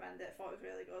really recommend it. Thought it was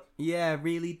really good. Yeah,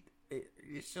 really.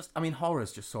 It's just, I mean,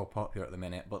 horror's just so popular at the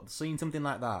minute, but seeing something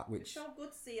like that, which it's so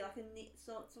good to see, like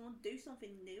someone do something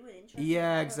new and interesting.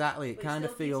 Yeah, exactly. It kind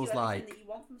of feels like that you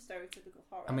want from stereotypical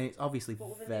horror. I mean, it's obviously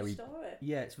very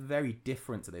it's very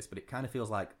different to this, but it kind of feels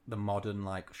like the modern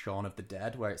like Shaun of the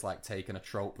Dead, where it's like taking a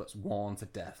trope that's worn to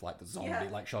death, like the zombie,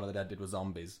 like Shaun of the Dead did with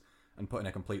zombies, and putting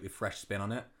a completely fresh spin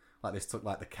on it. Like this took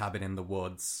like the cabin in the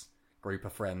woods, group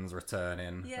of friends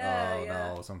returning.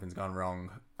 No, something's gone wrong,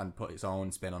 and put its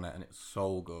own spin on it, and it's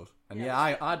so good. And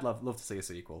I'd love to see a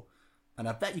sequel, and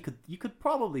I bet you could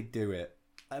probably do it.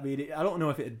 I mean, I don't know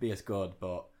if it'd be as good,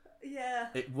 but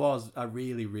it was. I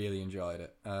really, really enjoyed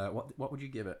it. What would you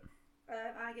give it?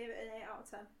 I gave it an 8 out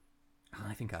of 10.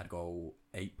 I think I'd go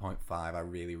 8.5. I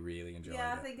really, really enjoyed it.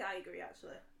 Yeah, I think I agree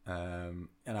actually. And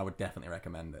I would definitely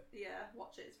recommend it. Yeah,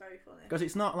 watch it. It's very funny. Because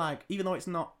it's not like, even though it's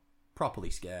not properly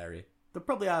scary, there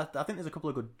probably are. I think there's a couple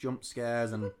of good jump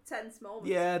scares and tense moments.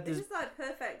 Yeah, it's just like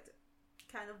perfect,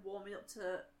 kind of warming up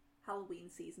to Halloween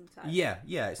season time. Yeah.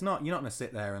 It's not. You're not gonna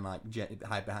sit there and like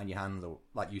hide behind your hands, or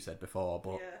like you said before,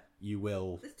 but you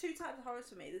will. There's two types of horrors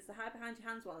for me. There's the hide behind your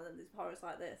hands one, and then there's horrors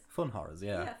like this. Fun horrors,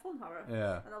 yeah. Yeah, fun horror.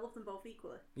 Yeah. And I love them both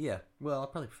equally. Yeah. Well, I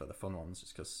probably prefer the fun ones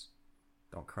just because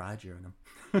don't cry during them.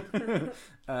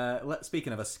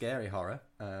 Speaking of a scary horror,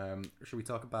 should we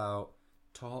talk about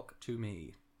Talk to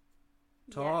Me?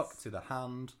 Talk to the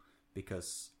hand,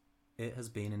 because it has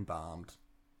been embalmed.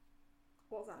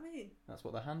 What does that mean? That's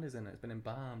what the hand is in. It's been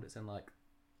embalmed. It's in like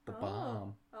the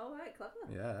balm. Oh, right, clever.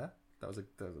 Yeah, that was a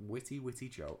witty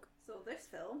joke. So this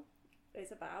film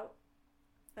is about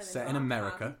set in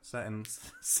America. Set in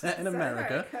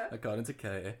America, according to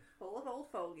Katie. Full of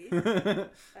old fogies. No.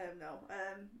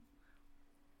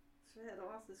 I don't know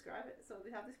how to describe it. So they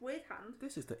have this weird hand.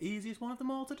 This is the easiest one of them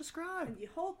all to describe. And you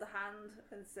hold the hand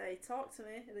and say, "Talk to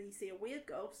me," and then you see a weird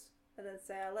ghost, and then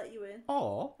say, "I'll let you in."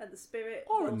 And the spirit.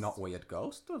 Or a not weird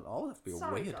ghost. Doesn't all have to be a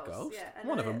weird ghost. Yeah,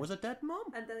 one of them was a dead mum.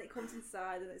 And then it comes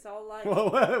inside, and it's all like.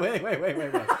 Whoa, wait. Wait.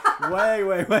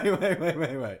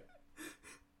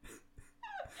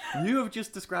 You have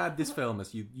just described this film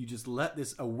as you just let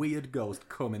a weird ghost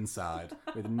come inside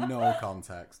with no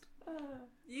context.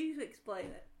 You explain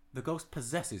it. The ghost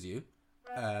possesses you,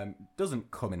 doesn't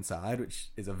come inside,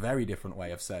 which is a very different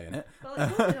way of saying it. Well,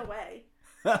 it does in a way.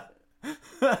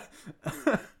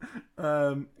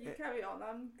 You carry on,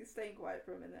 I'm staying quiet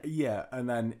for a minute. Yeah, and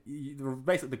then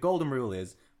basically the golden rule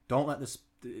is don't let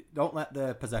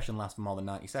the possession last for more than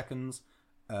 90 seconds,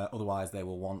 otherwise they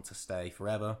will want to stay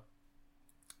forever.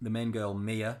 The main girl,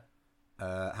 Mia,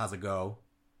 has a go.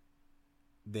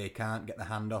 They can't get the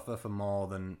hand off her for more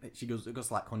than... It goes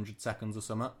like 100 seconds or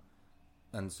something.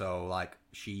 And so, like,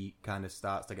 she kind of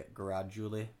starts to get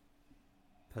gradually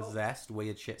possessed.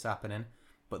 Weird shit's happening.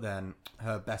 But then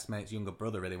her best mate's younger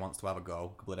brother really wants to have a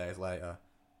go a couple of days later.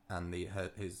 And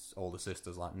his older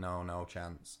sister's like, no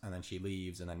chance. And then she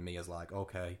leaves, and then Mia's like,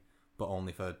 okay, but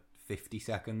only for 50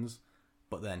 seconds.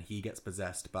 But then he gets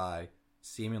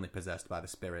seemingly possessed by the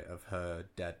spirit of her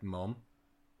dead mum.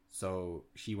 So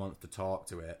she wants to talk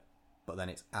to it, but then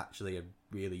it's actually a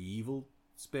really evil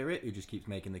spirit who just keeps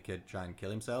making the kid try and kill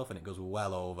himself, and it goes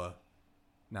well over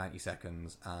 90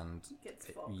 seconds, and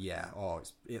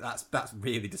that's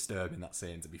really disturbing, that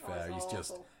scene, to be fair.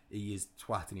 He is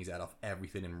twatting his head off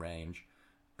everything in range.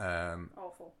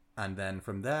 Awful. And then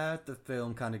from there, the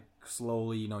film kind of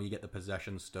slowly, you get the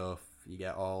possession stuff, you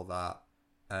get all that.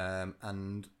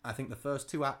 And I think the first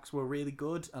 2 acts were really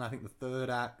good, and I think the third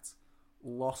act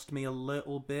lost me a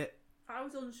little bit. I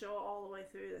was unsure all the way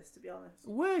through this, to be honest.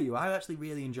 Were you? I actually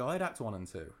really enjoyed Act 1 and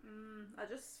 2. I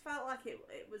just felt like it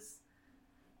was...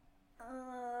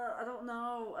 I don't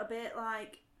know, a bit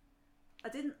like...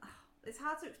 It's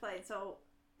hard to explain. So,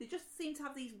 they just seem to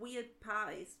have these weird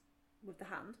parties with the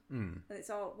hand. And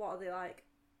it's all... What are they, like?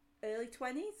 Early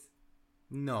 20s?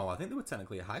 No, I think they were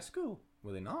technically a high school.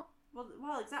 Were they not?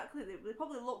 Well, exactly. They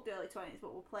probably looked early 20s,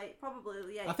 but we'll play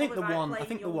probably. Yeah, I think the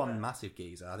one massive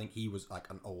geezer. I think he was like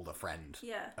an older friend.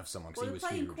 Of someone. Well, he was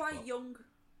playing huge, quite young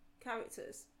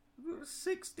characters.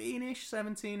 16ish,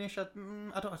 17ish.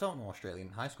 I don't know Australian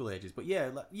high school ages, but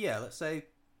let's say.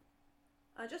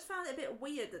 I just found it a bit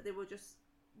weird that they were just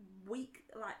week,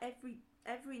 like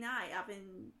every night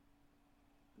having.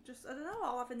 Just I don't know,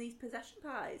 all having these possession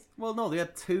parties. Well, no, they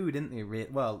had 2, didn't they?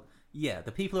 Well. Yeah,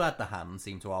 the people who had the hand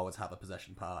seem to always have a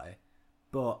possession party,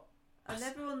 but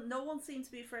no one seemed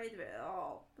to be afraid of it at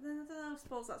all. But then I don't know. I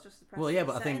suppose that's just the pressure. Well, yeah,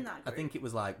 but I think it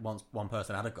was like once one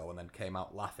person had a go and then came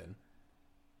out laughing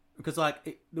because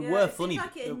they were funny.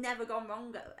 Like it had never gone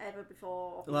wrong ever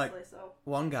before. Obviously, so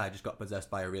one guy just got possessed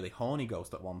by a really horny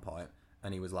ghost at one point,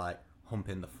 and he was like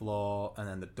humping the floor, and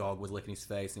then the dog was licking his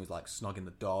face, and he was like snogging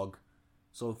the dog.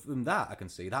 So from that, I can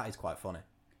see that is quite funny.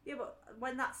 Yeah, but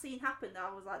when that scene happened,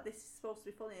 I was like, this is supposed to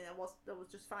be funny, and I was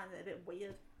just finding it a bit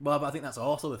weird. Well, but I think that's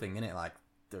also the thing, isn't it? Like,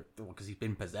 because he's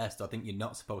been possessed, I think you're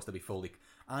not supposed to be fully...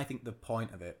 I think the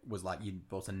point of it was, like, you're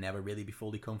supposed to never really be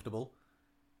fully comfortable.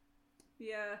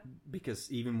 Yeah.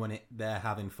 Because even when they're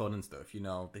having fun and stuff,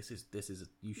 this is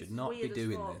you should not be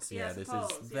doing this. Yeah, this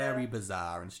is very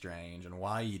bizarre and strange, and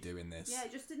why are you doing this? Yeah,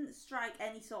 it just didn't strike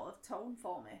any sort of tone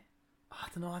for me. I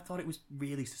don't know, I thought it was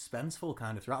really suspenseful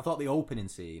kind of throughout. I thought the opening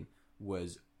scene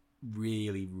was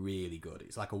really, really good.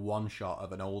 It's like a one-shot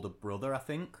of an older brother, I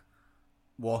think,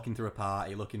 walking through a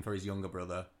party looking for his younger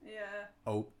brother.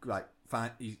 Yeah.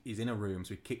 He's in a room,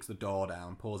 so he kicks the door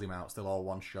down, pulls him out, still all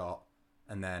one shot,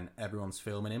 and then everyone's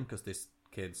filming him because this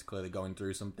kid's clearly going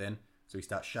through something. So he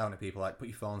starts shouting at people like, put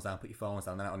your phones down,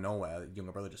 and then out of nowhere, the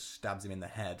younger brother just stabs him in the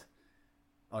head.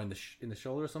 Or in the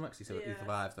shoulder or something, because he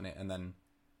survives on it, and then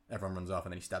everyone runs off,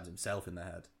 and then he stabs himself in the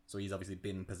head. So he's obviously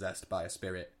been possessed by a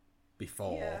spirit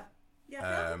before. Yeah, I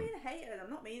feel like I'm being a hater, and I'm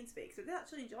not meaning to be, because I did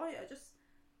actually enjoy it.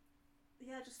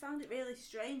 I just found it really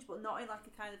strange, but not in like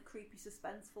a kind of creepy,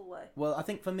 suspenseful way. Well, I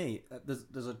think for me, there's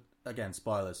again,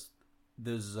 spoilers.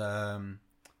 There's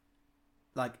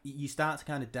like you start to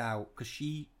kind of doubt because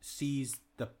she sees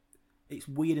it's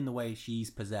weird in the way she's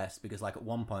possessed, because like at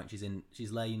one point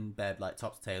she's laying in bed like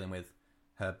top to tail with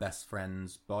her best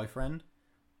friend's boyfriend,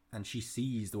 and she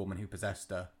sees the woman who possessed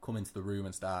her come into the room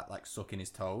and start like sucking his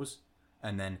toes,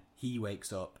 and then he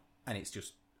wakes up and it's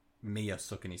just Mia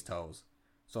sucking his toes.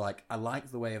 So like I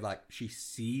like the way of like she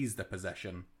sees the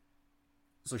possession,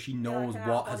 so she knows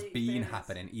what has been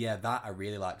happening. Yeah, that I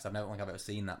really like, because I don't think I've ever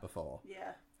seen that before.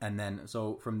 Yeah. And then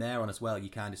so from there on as well, you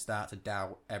kind of start to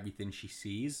doubt everything she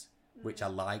sees, which I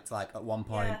liked. Like at one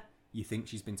point, you think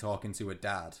she's been talking to her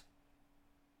dad,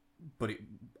 but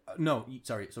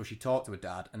so she talked to her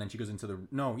dad, and then she goes into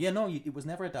it was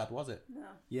never a dad, was it? No.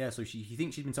 Yeah, so he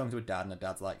thinks she's been talking to her dad, and her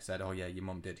dad's like said, oh yeah, your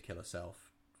mum did kill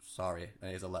herself. Sorry, and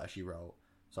here's a letter she wrote.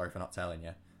 Sorry for not telling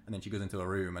you. And then she goes into a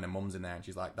room, and her mum's in there, and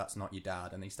she's like, that's not your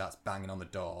dad. And he starts banging on the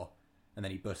door, and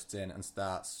then he busts in and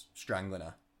starts strangling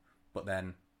her. But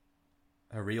then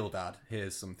her real dad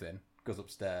hears something, goes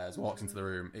upstairs, walks into the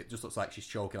room. It just looks like she's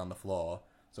choking on the floor,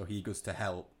 so he goes to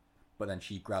help, but then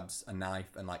she grabs a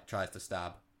knife and like tries to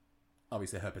stab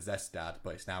obviously her possessed dad,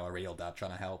 but it's now a real dad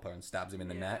trying to help her, and stabs him in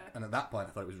the neck. And at that point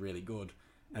I thought it was really good,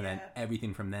 and then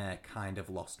everything from there kind of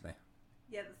lost me.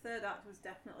 Yeah, the third act was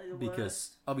definitely the worst.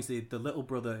 Because obviously the little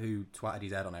brother who twatted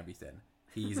his head on everything,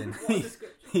 he's in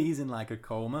he's in like a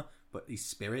coma, but his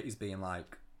spirit is being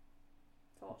like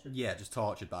tortured. Yeah, just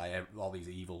tortured by all these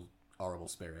evil, horrible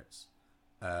spirits.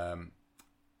 And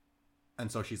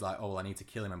so she's like, oh, well, I need to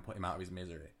kill him and put him out of his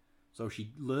misery. So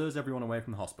she lures everyone away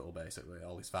from the hospital, basically,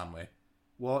 all his family,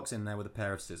 walks in there with a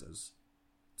pair of scissors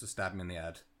to stab him in the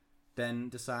head, then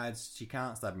decides she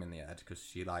can't stab him in the head because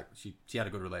she had a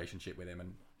good relationship with him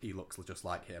and he looks just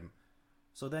like him.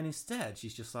 So then instead,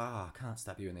 she's just like, oh, I can't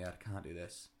stab you in the head, I can't do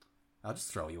this. I'll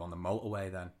just throw you on the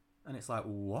motorway then. And it's like,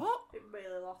 what? It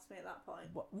really lost me at that point.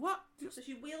 What? So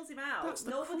she wheels him out. That's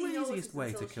the craziest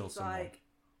way to kill someone. Like,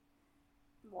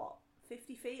 what,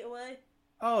 50 feet away?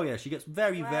 Oh yeah, she gets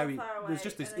very, Well very... far away, There's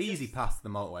just this and then easy just path to the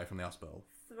motorway from the hospital.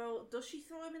 Does she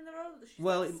throw him in the road? Or does she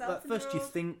Well, throw herself at in the first you road?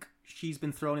 think she's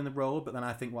been thrown in the road, but then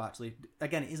I think, well, actually...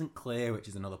 Again, it isn't clear, which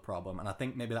is another problem. And I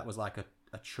think maybe that was like a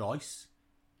choice.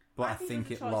 But I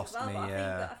think it lost me,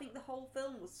 yeah. I think the whole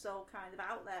film was so kind of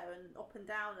out there and up and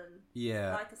down. And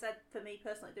yeah. like I said, for me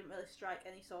personally, it didn't really strike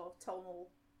any sort of tonal...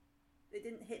 It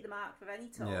didn't hit the mark for any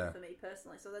tone for me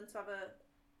personally. So then to have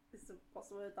what's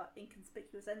the word, that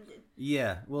inconspicuous ending.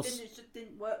 Yeah, well... It just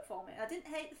didn't work for me. I didn't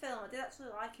hate the film. I did actually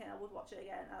like it. I would watch it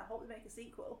again. And I hope they make a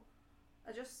sequel.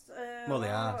 I just... well, they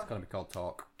are. It's going to be called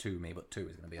Talk to Me, but 2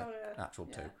 is going to be an actual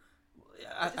 2.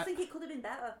 I just think it could have been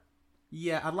better.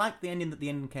 Yeah, I like the ending, that the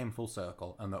ending came full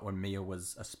circle, and that when Mia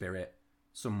was a spirit,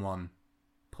 someone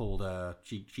pulled her...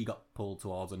 She got pulled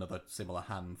towards another similar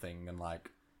hand thing, and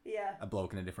like... Yeah. A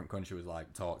bloke in a different country was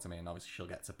like, talk to me, and obviously she'll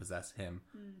get to possess him.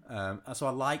 So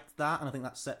I liked that, and I think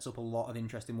that sets up a lot of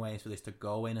interesting ways for this to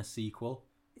go in a sequel.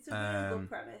 It's a really good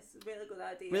premise, a really good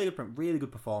idea. Really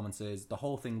good performances. The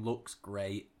whole thing looks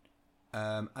great.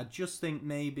 I just think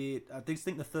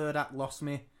the third act lost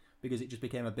me, because it just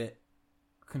became a bit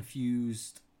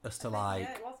confused as to like...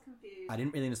 Yeah, it was confused. I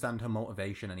didn't really understand her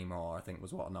motivation anymore, I think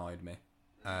was what annoyed me.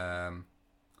 And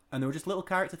there were just little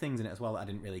character things in it as well that I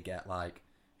didn't really get, like...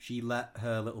 She let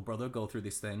her little brother go through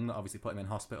this thing that obviously put him in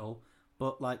hospital.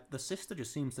 But, like, the sister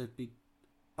just seems to be,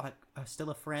 like,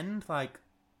 still a friend. Like,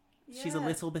 she's a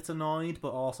little bit annoyed,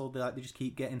 but also, they just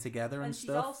keep getting together and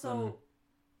stuff. And she's also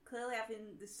clearly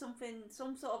having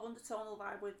some sort of undertonal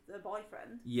vibe with her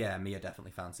boyfriend. Yeah, Mia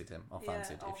definitely fancied him. Or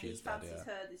fancied if she's dead, fancies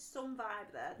her. There's some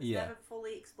vibe there. It's never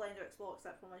fully explained or explored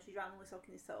except for when she's randomly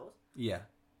sucking his toes. Yeah.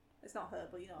 It's not her,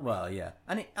 but you know. Well, yeah,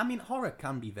 and horror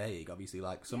can be vague. Obviously,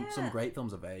 like some great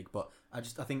films are vague, but I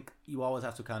think you always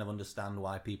have to kind of understand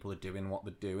why people are doing what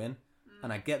they're doing.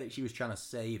 And I get that she was trying to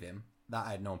save him. That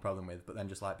I had no problem with, but then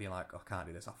just like being like, oh, I can't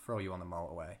do this. I'll throw you on the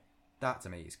motorway. That to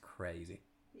me is crazy.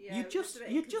 Yeah, you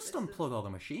just unplug all the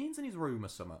machines in his room or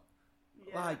something.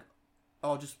 Yeah. Like,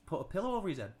 or just put a pillow over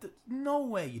his head. There's no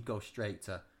way you'd go straight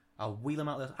to... I'll wheel him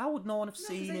out there. I would not have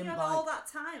seen him. You had all that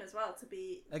time as well to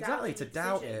be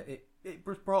doubt it. It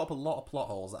brought up a lot of plot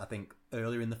holes that I think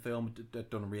earlier in the film had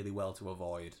done really well to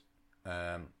avoid.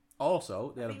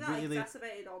 Also, they I had think that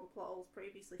exacerbated all the plot holes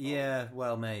previously. Yeah,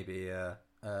 well, maybe. There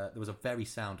was a very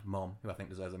sound mum who I think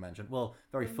deserves a mention. Well,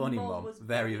 very funny mum.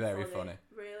 Very, very funny.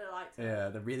 Really liked her. Yeah,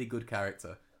 the really good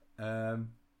character. And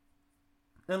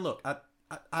look,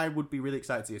 I would be really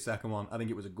excited to see a second one. I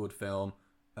think it was a good film.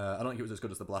 I don't think it was as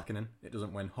good as The Blackening. It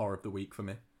doesn't win Horror of the Week for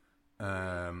me.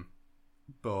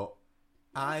 But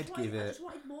I just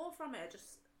wanted more from it. I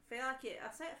just feel like it.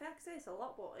 I say this a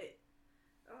lot, but it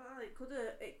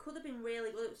could have been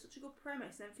really good. It was such a good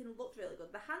premise, and everything looked really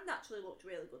good. The hand actually looked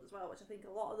really good as well, which I think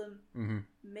a lot of them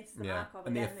missed the mark of.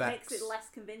 And the effects, it makes it less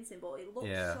convincing, but it looked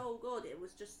so good. It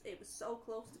was so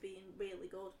close to being really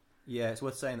good. Yeah, it's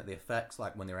worth saying that the effects,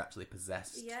 like when they were actually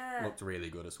possessed, looked really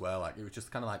good as well. Like it was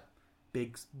just kind of like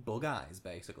big bug eyes,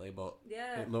 basically, but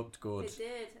it looked good. It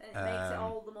did, and it makes it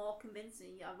all the more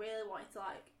convincing. I really wanted to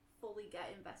like fully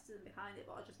get invested in behind it,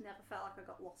 but I just never felt like I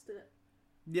got lost in it.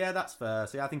 Yeah, that's fair.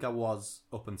 See, I think I was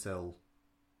up until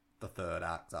the third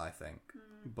act, I think.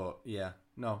 But yeah,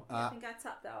 no. I think I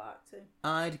tapped out Act 2.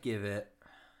 I gave it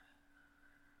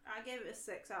a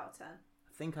 6 out of 10.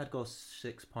 I think I'd go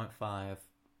 6.5,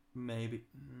 maybe.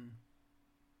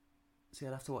 See,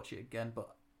 I'd have to watch it again,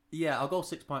 but yeah, I'll go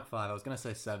 6.5. I was going to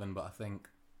say 7, but I think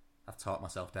I've talked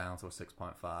myself down to a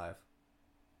 6.5.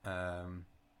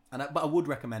 But I would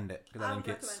recommend it because I think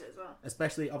it's recommend it as well.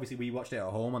 Especially obviously we watched it at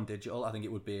home on digital. I think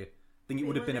it would be. It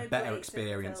would have been a better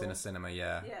experience in a cinema.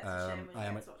 Yeah. Yeah, it's a shame when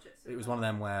you get to watch it. It was one of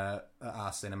them where at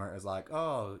our cinema it was like,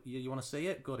 oh, you want to see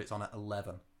it? Good, it's on at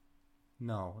 11.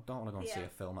 No, I don't want to go and see a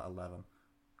film at 11.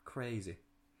 Crazy.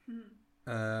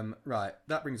 Right,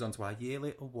 that brings on to our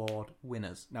yearly award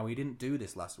winners. Now, we didn't do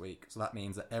this last week, so that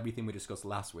means that everything we discussed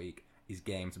last week is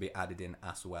game to be added in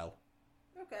as well.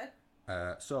 Okay.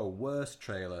 So, worst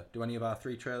trailer. Do any of our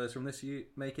 3 trailers from this year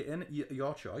make it in?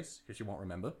 Your choice, because you won't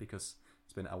remember, because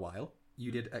it's been a while.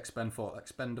 You did Expendables,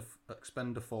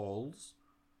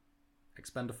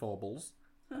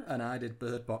 And I did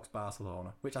Bird Box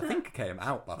Barcelona, which I think came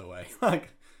out, by the way.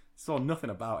 Like, saw nothing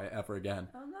about it ever again.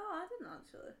 Oh, no, I didn't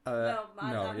actually.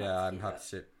 I'm happy to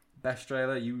see. Best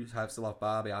trailer, you still have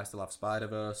Barbie, I still have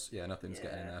Spider-Verse. Yeah, nothing's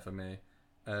getting in there for me.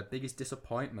 Biggest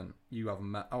disappointment, you have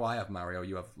I have Mario,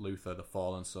 you have Luther, the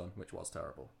Fallen Son, which was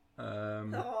terrible.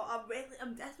 I'm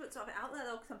desperate to have it out there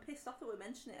though, because I'm pissed off that we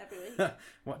mention it every week.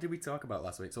 What did we talk about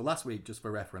last week? So last week, just for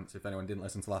reference, if anyone didn't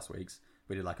listen to last week's,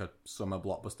 we did like a summer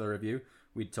blockbuster review.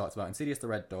 We talked about Insidious: The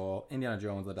Red Door, Indiana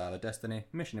Jones: The Dial of Destiny,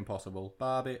 Mission Impossible,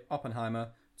 Barbie, Oppenheimer,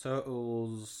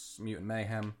 Turtles, Mutant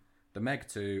Mayhem, The Meg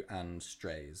 2, and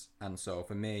Strays. And so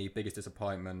for me, biggest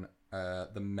disappointment, the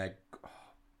Meg.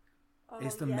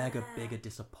 Is the Meg a bigger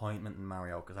disappointment than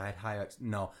Mario? Because I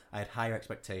had higher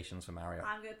expectations for Mario.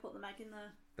 I'm going to put the Meg in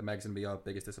there. The Meg's going to be your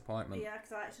biggest disappointment. Yeah,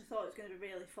 because I actually thought it was going to be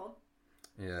really fun.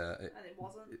 Yeah. And it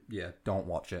wasn't. Yeah, don't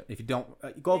watch it. If you don't,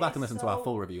 go back and listen to our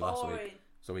full review last week,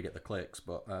 so we get the clicks.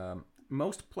 But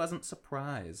most pleasant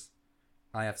surprise,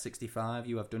 I have 65.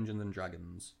 You have Dungeons and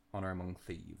Dragons: Honor Among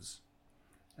Thieves.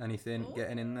 Anything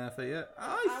getting in there for you?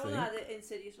 I think. want to add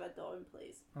Insidious: Red Door in,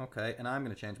 please. Okay, and I'm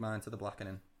going to change mine to the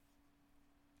Blackening.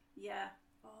 Yeah.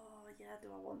 Oh, yeah, do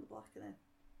I want the Blackening?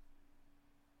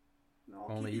 No,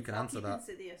 only you can answer that.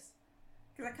 Insidious.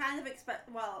 Because I kind of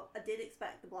I did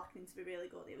expect the Blackening to be really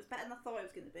good. It was better than I thought it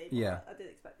was going to be, but I did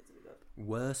expect it to be good.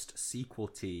 Worst sequel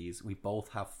tease, we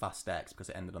both have Fast X because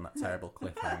it ended on that terrible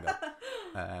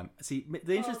cliffhanger. See,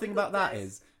 the interesting thing about that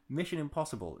is Mission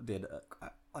Impossible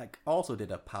also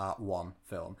did a part 1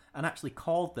 film and actually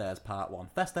called theirs part 1.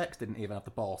 Fast X didn't even have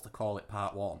the balls to call it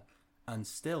part 1. And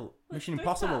still, Mission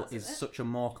Impossible is such a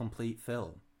more complete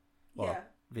film. Well,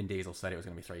 Vin Diesel said it was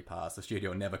going to be 3 parts. The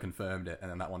studio never confirmed it,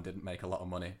 and then that one didn't make a lot of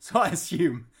money. So I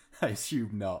assume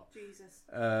not. Jesus.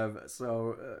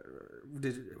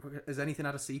 Has anything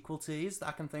had a sequel tease that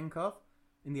I can think of?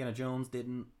 Indiana Jones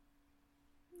didn't.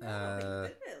 No, I think it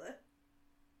did, really.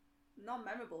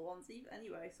 Non-memorable ones,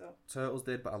 anyway. So Turtles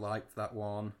did, but I liked that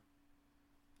one.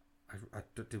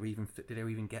 Did we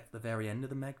even get to the very end of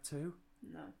the Meg 2?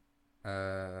 No.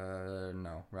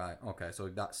 No. Right. Okay. So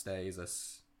that stays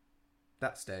as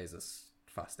Fast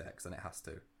X, and it has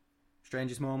to.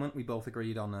 Strangest moment, we both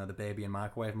agreed on the baby and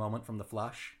microwave moment from The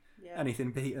Flash. Yeah.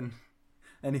 Anything beating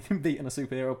a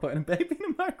superhero putting a baby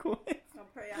in a microwave? I'm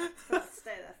pretty happy to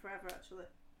stay there forever, actually.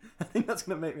 I think that's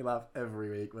going to make me laugh every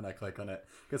week when I click on it,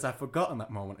 because I've forgotten that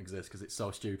moment exists because it's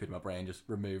so stupid my brain just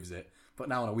removes it. But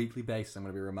now on a weekly basis I'm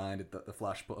going to be reminded that The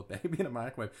Flash put a baby in a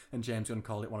microwave, and James Gunn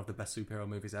called it one of the best superhero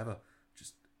movies ever.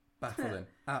 Just baffling.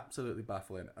 Absolutely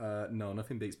baffling. No,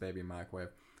 nothing beats baby in microwave.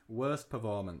 Worst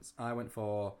performance, I went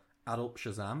for adult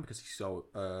Shazam because he's so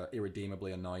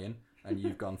irredeemably annoying, and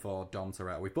you've gone for Dom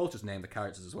Toretto. We've both just named the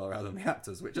characters as well rather than the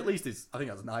actors, which at least is, I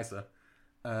think that's nicer.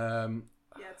 Toretto's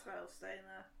staying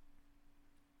there.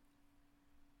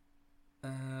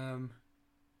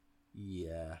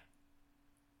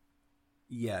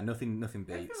 Nothing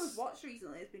beats. Everything we've watched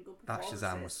recently has been good That performances.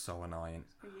 Shazam was so annoying.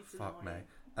 Fuck me.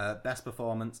 Best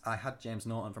performance, I had James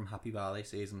Norton from Happy Valley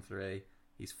season 3.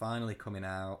 He's finally coming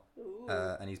out,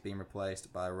 and he's been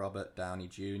replaced by Robert Downey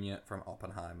Jr. from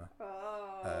Oppenheimer.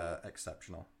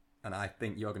 Exceptional. And I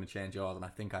think you're going to change yours, and I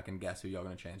think I can guess who you're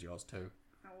going to change yours to.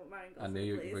 I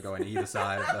knew we're going either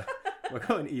side of the we're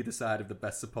going either side of the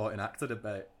best supporting actor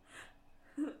debate.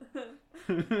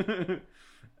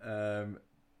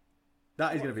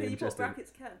 That is going to be interesting. Can you put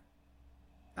brackets Ken?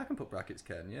 I can put brackets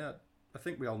Ken. Yeah, I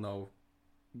think we all know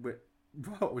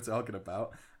what we're talking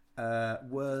about.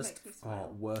 Worst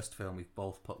film. We've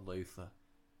both put Luther.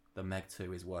 The Meg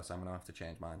 2 is worse. I'm going to have to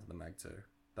change mine to the Meg 2.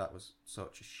 That was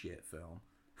such a shit film.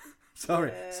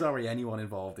 Sorry, anyone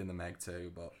involved in the Meg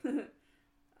 2, but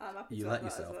you let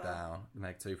yourself down. The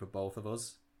Meg 2 for both of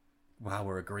us. Wow,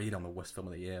 we're agreed on the worst film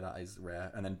of the year. That is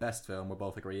rare. And then best film, we're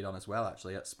both agreed on as well,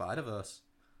 actually, at Spider-Verse.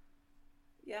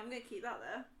 Yeah, I'm going to keep that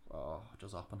there. Oh,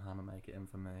 does Oppenheimer make it in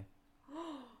for me?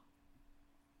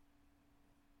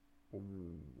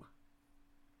 Ooh.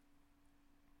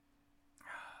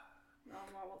 No,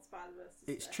 I want Spider-Verse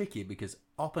to It's stay. tricky because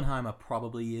Oppenheimer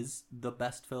probably is the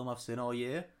best film I've seen all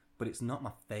year, but it's not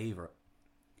my favourite.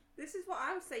 This is what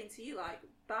I was saying to you, like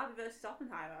Barbie versus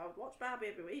Oppenheimer. I would watch Barbie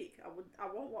every week. I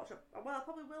probably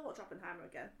will watch Oppenheimer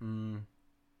again.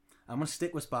 I'm gonna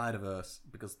stick with Spider-Verse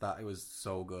because it was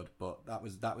so good, but that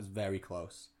was very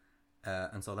close.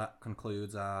 And so that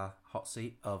concludes our hot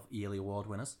seat of yearly award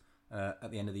winners.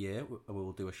 At the end of the year,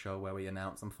 we'll do a show where we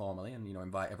announce them formally and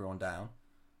invite everyone down.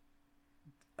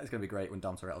 It's going to be great when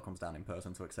Dom Toretto comes down in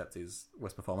person to accept his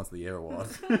Worst Performance of the Year award.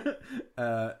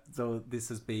 So this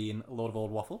has been Lord of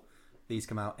Old Waffle. These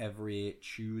come out every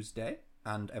Tuesday.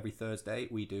 And every Thursday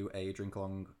we do a drink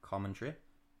along commentary.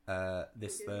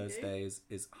 This Thursday's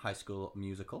is High School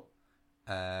Musical.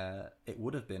 It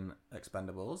would have been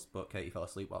Expendables, but Katie fell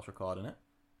asleep whilst recording it.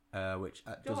 Which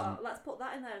doesn't. Let's put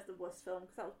that in there as the worst film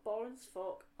because that was boring as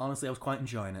fuck. Honestly, I was quite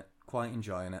enjoying it.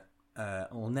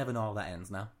 We'll never know how that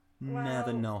ends now. Well,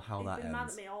 never know how that ends. Mad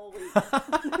ends. at me all week.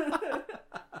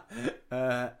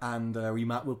 And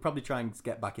we'll probably try and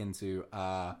get back into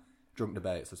our drunk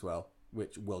debates as well,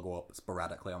 which will go up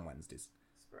sporadically on Wednesdays.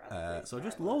 So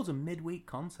just loads of midweek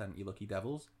content, you lucky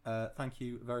devils. Thank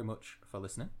you very much for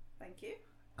listening. Thank you.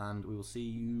 And we will see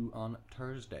you on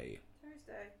Thursday.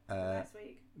 Next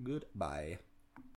week. Goodbye.